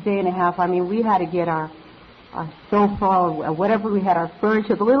day and a half. I mean, we had to get our sofa or whatever we had, our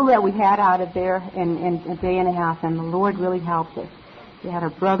furniture, the little that we had out of there in a day and a half, and the Lord really helped us. We had a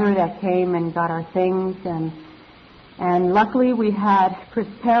brother that came and got our things, and luckily we had Cris'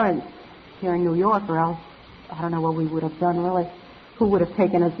 parents here in New York, or else I don't know what we would have done really, who would have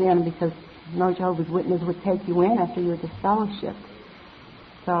taken us in, because no Jehovah's Witness would take you in after your disfellowship.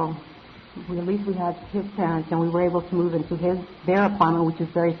 So at least we had his parents, and we were able to move into their apartment, which is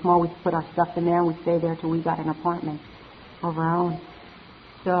very small. We put our stuff in there, and we stayed there till we got an apartment of our own.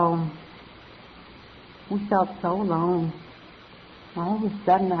 So we felt so alone. All of a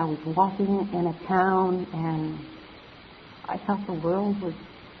sudden, I was walking in a town, and I felt the world was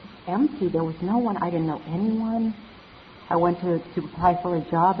empty. There was no one. I didn't know anyone. I went to apply for a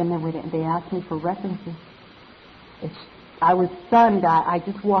job, and they asked me for references. I was stunned. I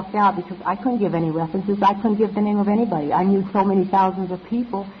just walked out because I couldn't give any references. I couldn't give the name of anybody. I knew so many thousands of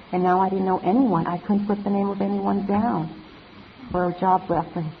people, and now I didn't know anyone. I couldn't put the name of anyone down for a job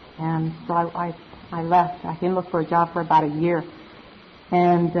reference. And so I left. I didn't look for a job for about a year.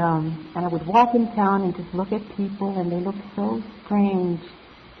 And I would walk in town and just look at people, and they looked so strange.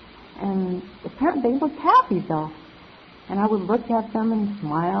 And apparently they looked happy, though. And I would look at them and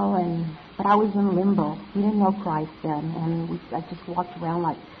smile, but I was in limbo. We didn't know Christ then, and I just walked around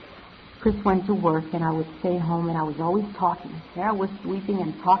like Cris went to work, and I would stay home, and I was always talking. There I was sleeping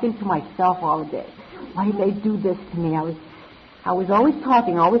and talking to myself all day. Why did they do this to me? I was always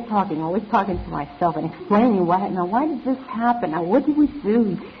talking to myself and explaining why did this happen? Now, what did we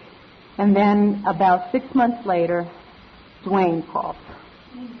do? And then about 6 months later, Dwayne called.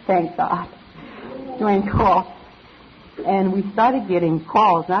 Thank God. Dwayne called. And we started getting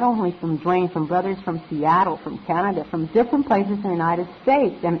calls, not only from Dwayne, from brothers from Seattle, from Canada, from different places in the United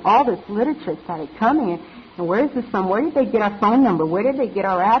States. And all this literature started coming in. And where is this from? Where did they get our phone number? Where did they get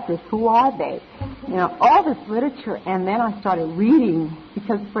our address? Who are they? You know, all this literature. And then I started reading,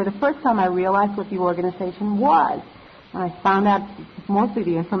 because for the first time I realized what the organization was. And I found out mostly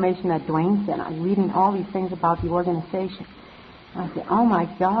the information that Dwayne sent. I was reading all these things about the organization. And I said, oh my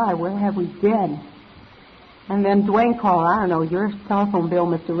God, where have we been? And then Dwayne called, I don't know, your telephone bill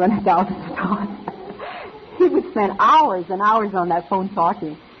must have run $1,000. He would spend hours and hours on that phone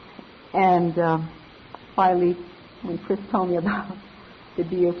talking. And finally, when Cris told me about the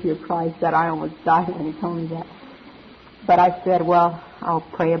deity of Christ, that I almost died when he told me that. But I said, well, I'll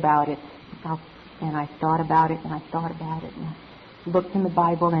pray about it. And I thought about it, and I looked in the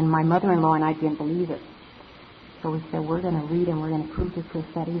Bible, and my mother-in-law and I didn't believe it. So we said, we're going to read, and we're going to prove to Cris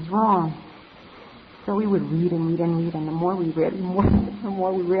that he's wrong. So we would read and read and read, and the more we read, the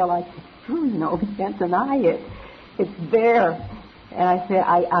more we realized it's true, you know, we can't deny it. It's there. And I said,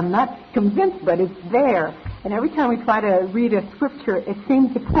 I'm not convinced, but it's there. And every time we try to read a scripture, it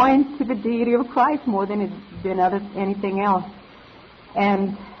seems to point to the deity of Christ more than anything else.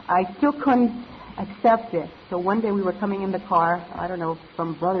 And I still couldn't accept it. So one day we were coming in the car, I don't know,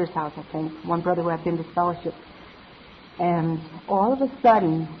 from brother's house, I think, one brother who had been to fellowship. And all of a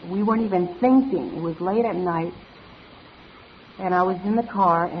sudden, we weren't even thinking. It was late at night, and I was in the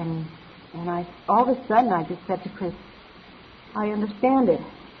car, and all of a sudden I just said to Cris, I understand it.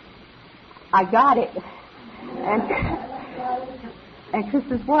 I got it. And Cris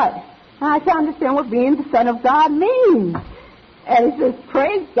says, what? And I can't understand what being the Son of God means. And he says,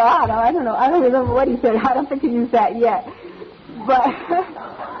 praise God. I don't know. I don't remember what he said. I don't think he used that yet. But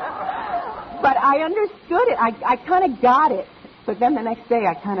but I understood it. I kind of got it. But then the next day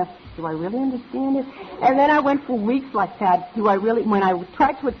I kind of, do I really understand it? And then I went for weeks like that. Do I really? When I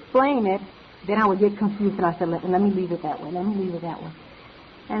tried to explain it, then I would get confused, and I said, let me leave it that way. Let me leave it that way.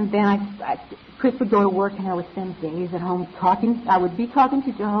 And then Chris would go to work, and I would spend days at home talking. I would be talking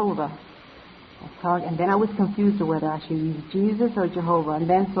to Jehovah. And then I was confused to whether I should use Jesus or Jehovah. And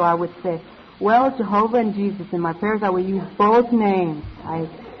then so I would say, well, Jehovah and Jesus. In my prayers, I would use both names.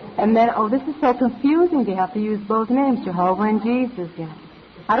 And then, this is so confusing. You have to use both names, Jehovah and Jesus. Yeah.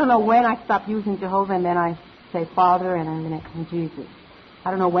 I don't know when I stopped using Jehovah, and then I say Father, and then Jesus. I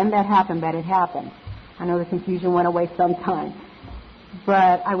don't know when that happened, but it happened. I know the confusion went away sometime.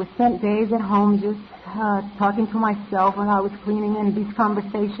 But I would spend days at home just talking to myself when I was cleaning, and these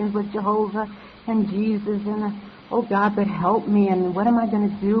conversations with Jehovah and Jesus, and oh God, but help me, and what am I going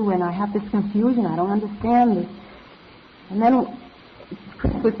to do? And I have this confusion. I don't understand this. And then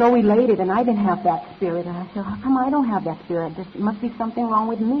Chris was so elated, and I didn't have that spirit. And I said, how come I don't have that spirit? There must be something wrong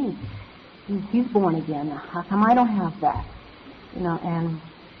with me. He's born again. How come I don't have that? And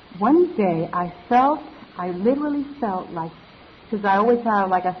one day I literally felt like, because I always have,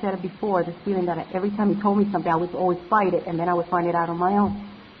 like I said before, this feeling that every time he told me something, I would always fight it, and then I would find it out on my own.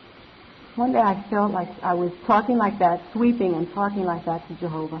 One day I felt like I was talking like that, sweeping and talking like that to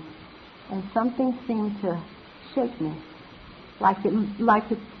Jehovah, and something seemed to shake me, like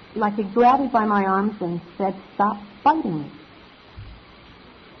it grabbed me by my arms and said, "Stop fighting me."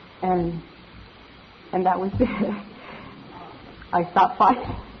 And that was it. I stopped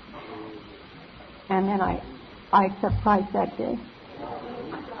fighting, and then I accept Christ that day.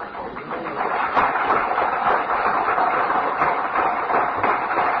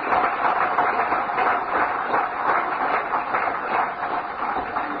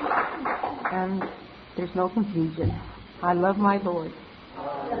 And there's no confusion. I love my Lord.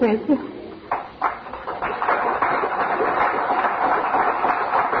 Praise Him.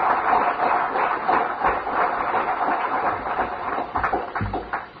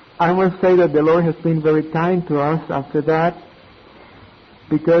 I must say that the Lord has been very kind to us after that,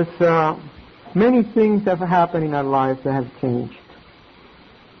 because many things have happened in our lives that have changed.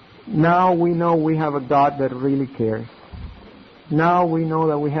 Now we know we have a God that really cares. Now we know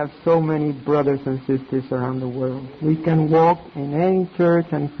that we have so many brothers and sisters around the world. We can walk in any church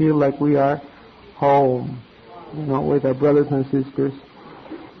and feel like we are home, with our brothers and sisters.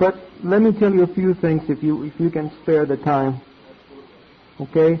 But let me tell you a few things if you can spare the time.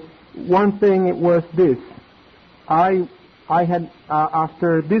 Okay? One thing it was this. I had,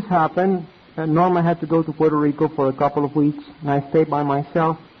 after this happened, Norma had to go to Puerto Rico for a couple of weeks, and I stayed by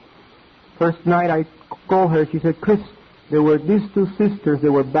myself. First night I called her. She said, "Chris, there were these two sisters. They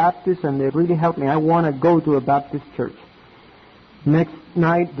were Baptists, and they really helped me. I want to go to a Baptist church." Next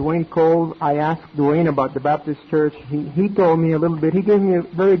night, Dwayne called. I asked Dwayne about the Baptist church. He told me a little bit. He gave me a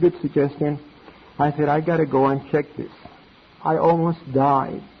very good suggestion. I said, "I got to go and check this." I almost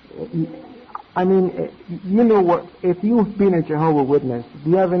died. I mean, you know what? If you've been a Jehovah's Witness,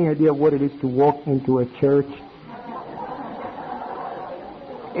 do you have any idea what it is to walk into a church?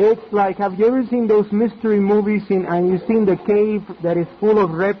 It's like, have you ever seen those mystery movies and you've seen the cave that is full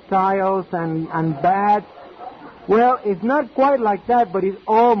of reptiles and bats? Well, it's not quite like that, but it's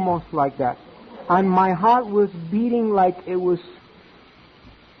almost like that. And my heart was beating like it was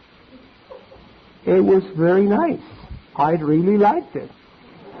very nice. I really liked it.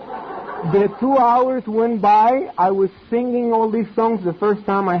 The 2 hours went by. I was singing all these songs the first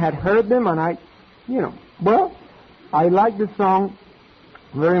time I had heard them, and I liked the song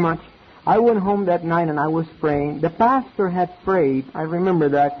very much. I went home that night and I was praying. The pastor had prayed, I remember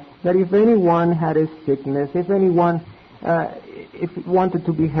that if anyone had a sickness, if anyone if wanted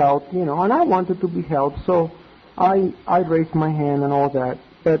to be helped, and I wanted to be helped, so I raised my hand and all that.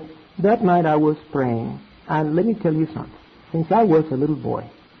 But that night I was praying. And let me tell you something. Since I was a little boy,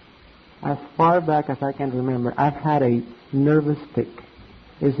 as far back as I can remember, I've had a nervous tic.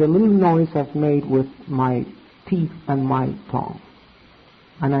 It's a little noise I've made with my teeth and my tongue.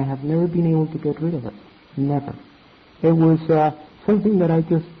 And I have never been able to get rid of it. Never. It was something that I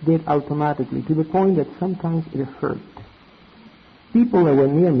just did automatically, to the point that sometimes it hurt. People that were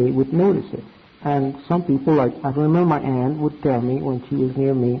near me would notice it. And some people, like I remember my aunt would tell me when she was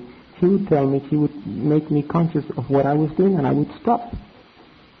near me, she would tell me, she would make me conscious of what I was doing, and I would stop.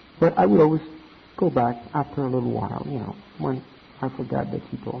 But I would always go back after a little while, when I forgot that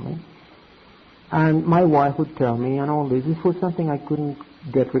she told me. And my wife would tell me, and all this. This was something I couldn't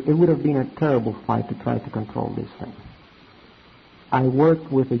get rid. It would have been a terrible fight to try to control this thing. I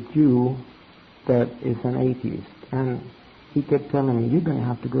worked with a Jew that is an atheist, and he kept telling me, you're going to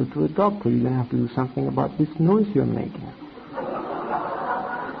have to go to a doctor. You're going to have to do something about this noise you're making.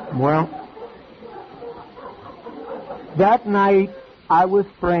 Well, that night I was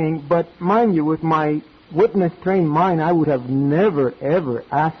praying, but mind you, with my witness-trained mind, I would have never, ever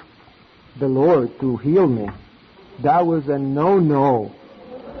asked the Lord to heal me. That was a no-no.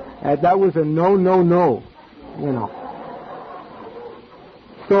 That was a no-no-no, you know.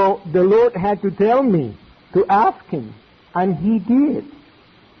 So the Lord had to tell me to ask Him, and He did.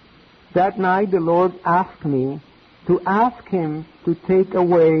 That night the Lord asked me to ask Him to take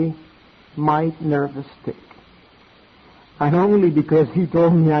away my nervous tick. And only because He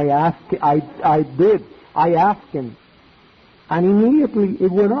told me I did. I asked Him. And immediately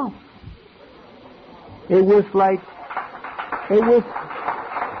it went off. It was like, it was...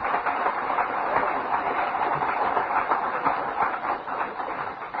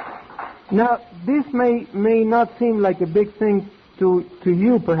 Now, this may not seem like a big thing to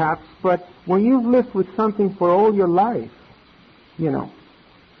you, perhaps, but when you've lived with something for all your life, you know,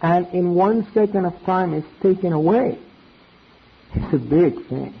 and in 1 second of time it's taken away, it's a big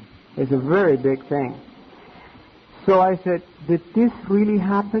thing. It's a very big thing. So I said, did this really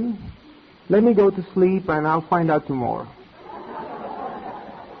happen? Let me go to sleep and I'll find out tomorrow.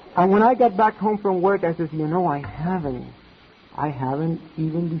 And when I got back home from work, I said, you know, I haven't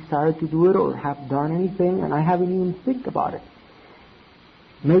even decided to do it or have done anything, and I haven't even think about it.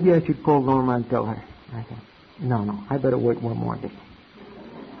 Maybe I should call Norma and tell her. I said, no, I better wait one more day.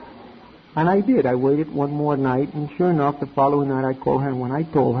 And I did. I waited one more night, and sure enough, the following night I called her, and when I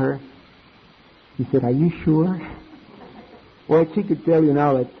told her, she said, are you sure? Well, she could tell you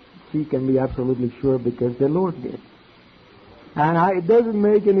now that she can be absolutely sure because the Lord did. And it doesn't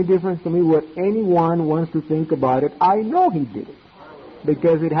make any difference to me what anyone wants to think about it. I know He did it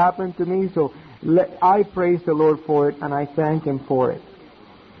because it happened to me. So I praise the Lord for it, and I thank Him for it.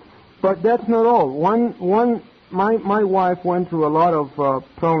 But that's not all. My wife went through a lot of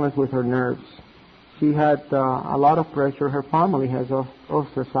problems with her nerves. She had a lot of pressure. Her family has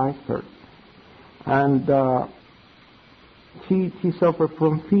ostracized her, and she suffered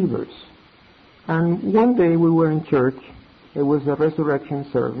from fevers. And one day we were in church. It was a resurrection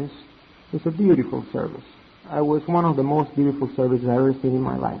service. It was a beautiful service. It was one of the most beautiful services I've ever seen in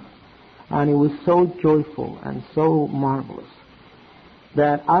my life. And it was so joyful and so marvelous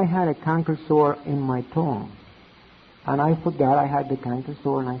that I had a canker sore in my tongue. And I forgot I had the canker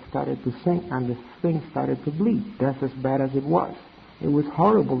sore, and I started to sing, and the thing started to bleed. That's as bad as it was. It was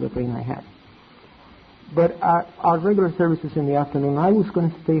horrible, the pain I had. But our regular services in the afternoon, I was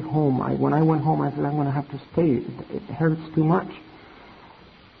going to stay home. When I went home, I said, I'm going to have to stay. It hurts too much.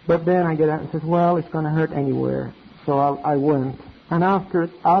 But then I get out and says, well, it's going to hurt anywhere. So I went. And after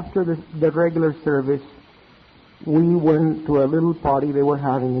the regular service, we went to a little party they were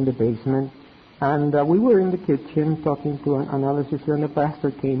having in the basement. And we were in the kitchen talking to another sister, and the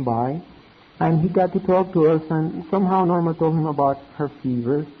pastor came by. And he got to talk to us, and somehow Norma told him about her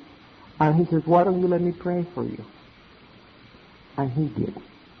fever. And he says, why don't you let me pray for you? And he did.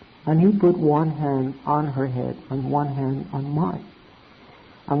 And he put one hand on her head and one hand on mine.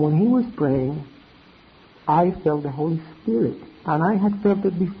 And when he was praying, I felt the Holy Spirit. And I had felt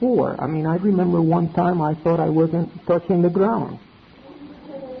it before. I mean, I remember one time I thought I wasn't touching the ground.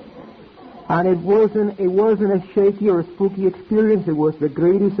 And it wasn't a shaky or a spooky experience. It was the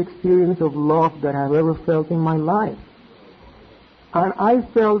greatest experience of love that I've ever felt in my life. And I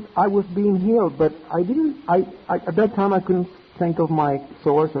felt I was being healed, but I at that time I couldn't think of my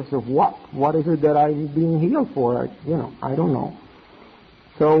source. I said, what is it that I'm being healed for? I don't know.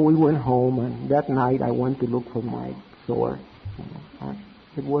 So we went home, and that night I went to look for my sore.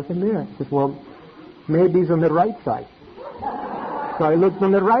 It wasn't there. I said, well, maybe it's on the right side. So I looked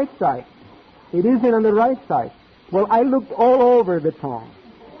on the right side. It isn't on the right side. Well, I looked all over the tongue,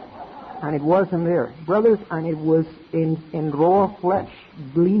 and it wasn't there. Brothers, and it was in raw flesh,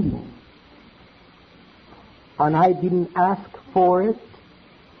 bleeding. And I didn't ask for it.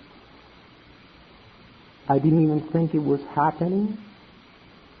 I didn't even think it was happening.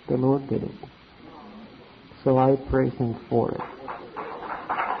 The Lord did it. So I praise Him for it.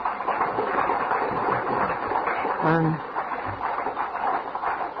 And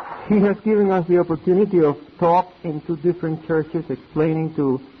He has given us the opportunity of talk into different churches, explaining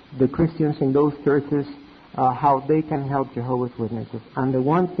to the Christians in those churches how they can help Jehovah's Witnesses. And the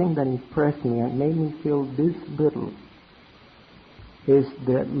one thing that impressed me and made me feel this little is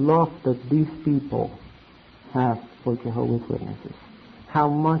the love that these people have for Jehovah's Witnesses. How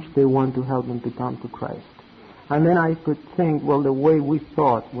much they want to help them to come to Christ. And then I could think, well, the way we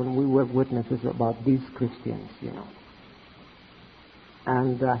thought when we were witnesses about these Christians, you know.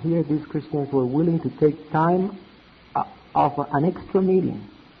 And here these Christians were willing to take time of an extra meeting.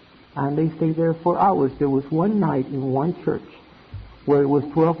 And they stayed there for hours. There was one night in one church where it was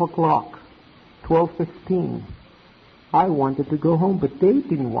 12 o'clock, 12:15. I wanted to go home, but they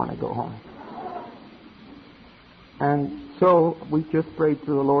didn't want to go home. And so we just pray to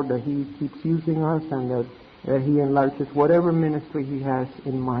the Lord that He keeps using us and that He enlarges whatever ministry He has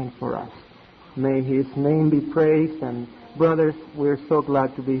in mind for us. May His name be praised. And brothers, we're so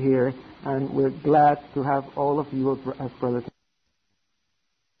glad to be here, and we're glad to have all of you as brothers and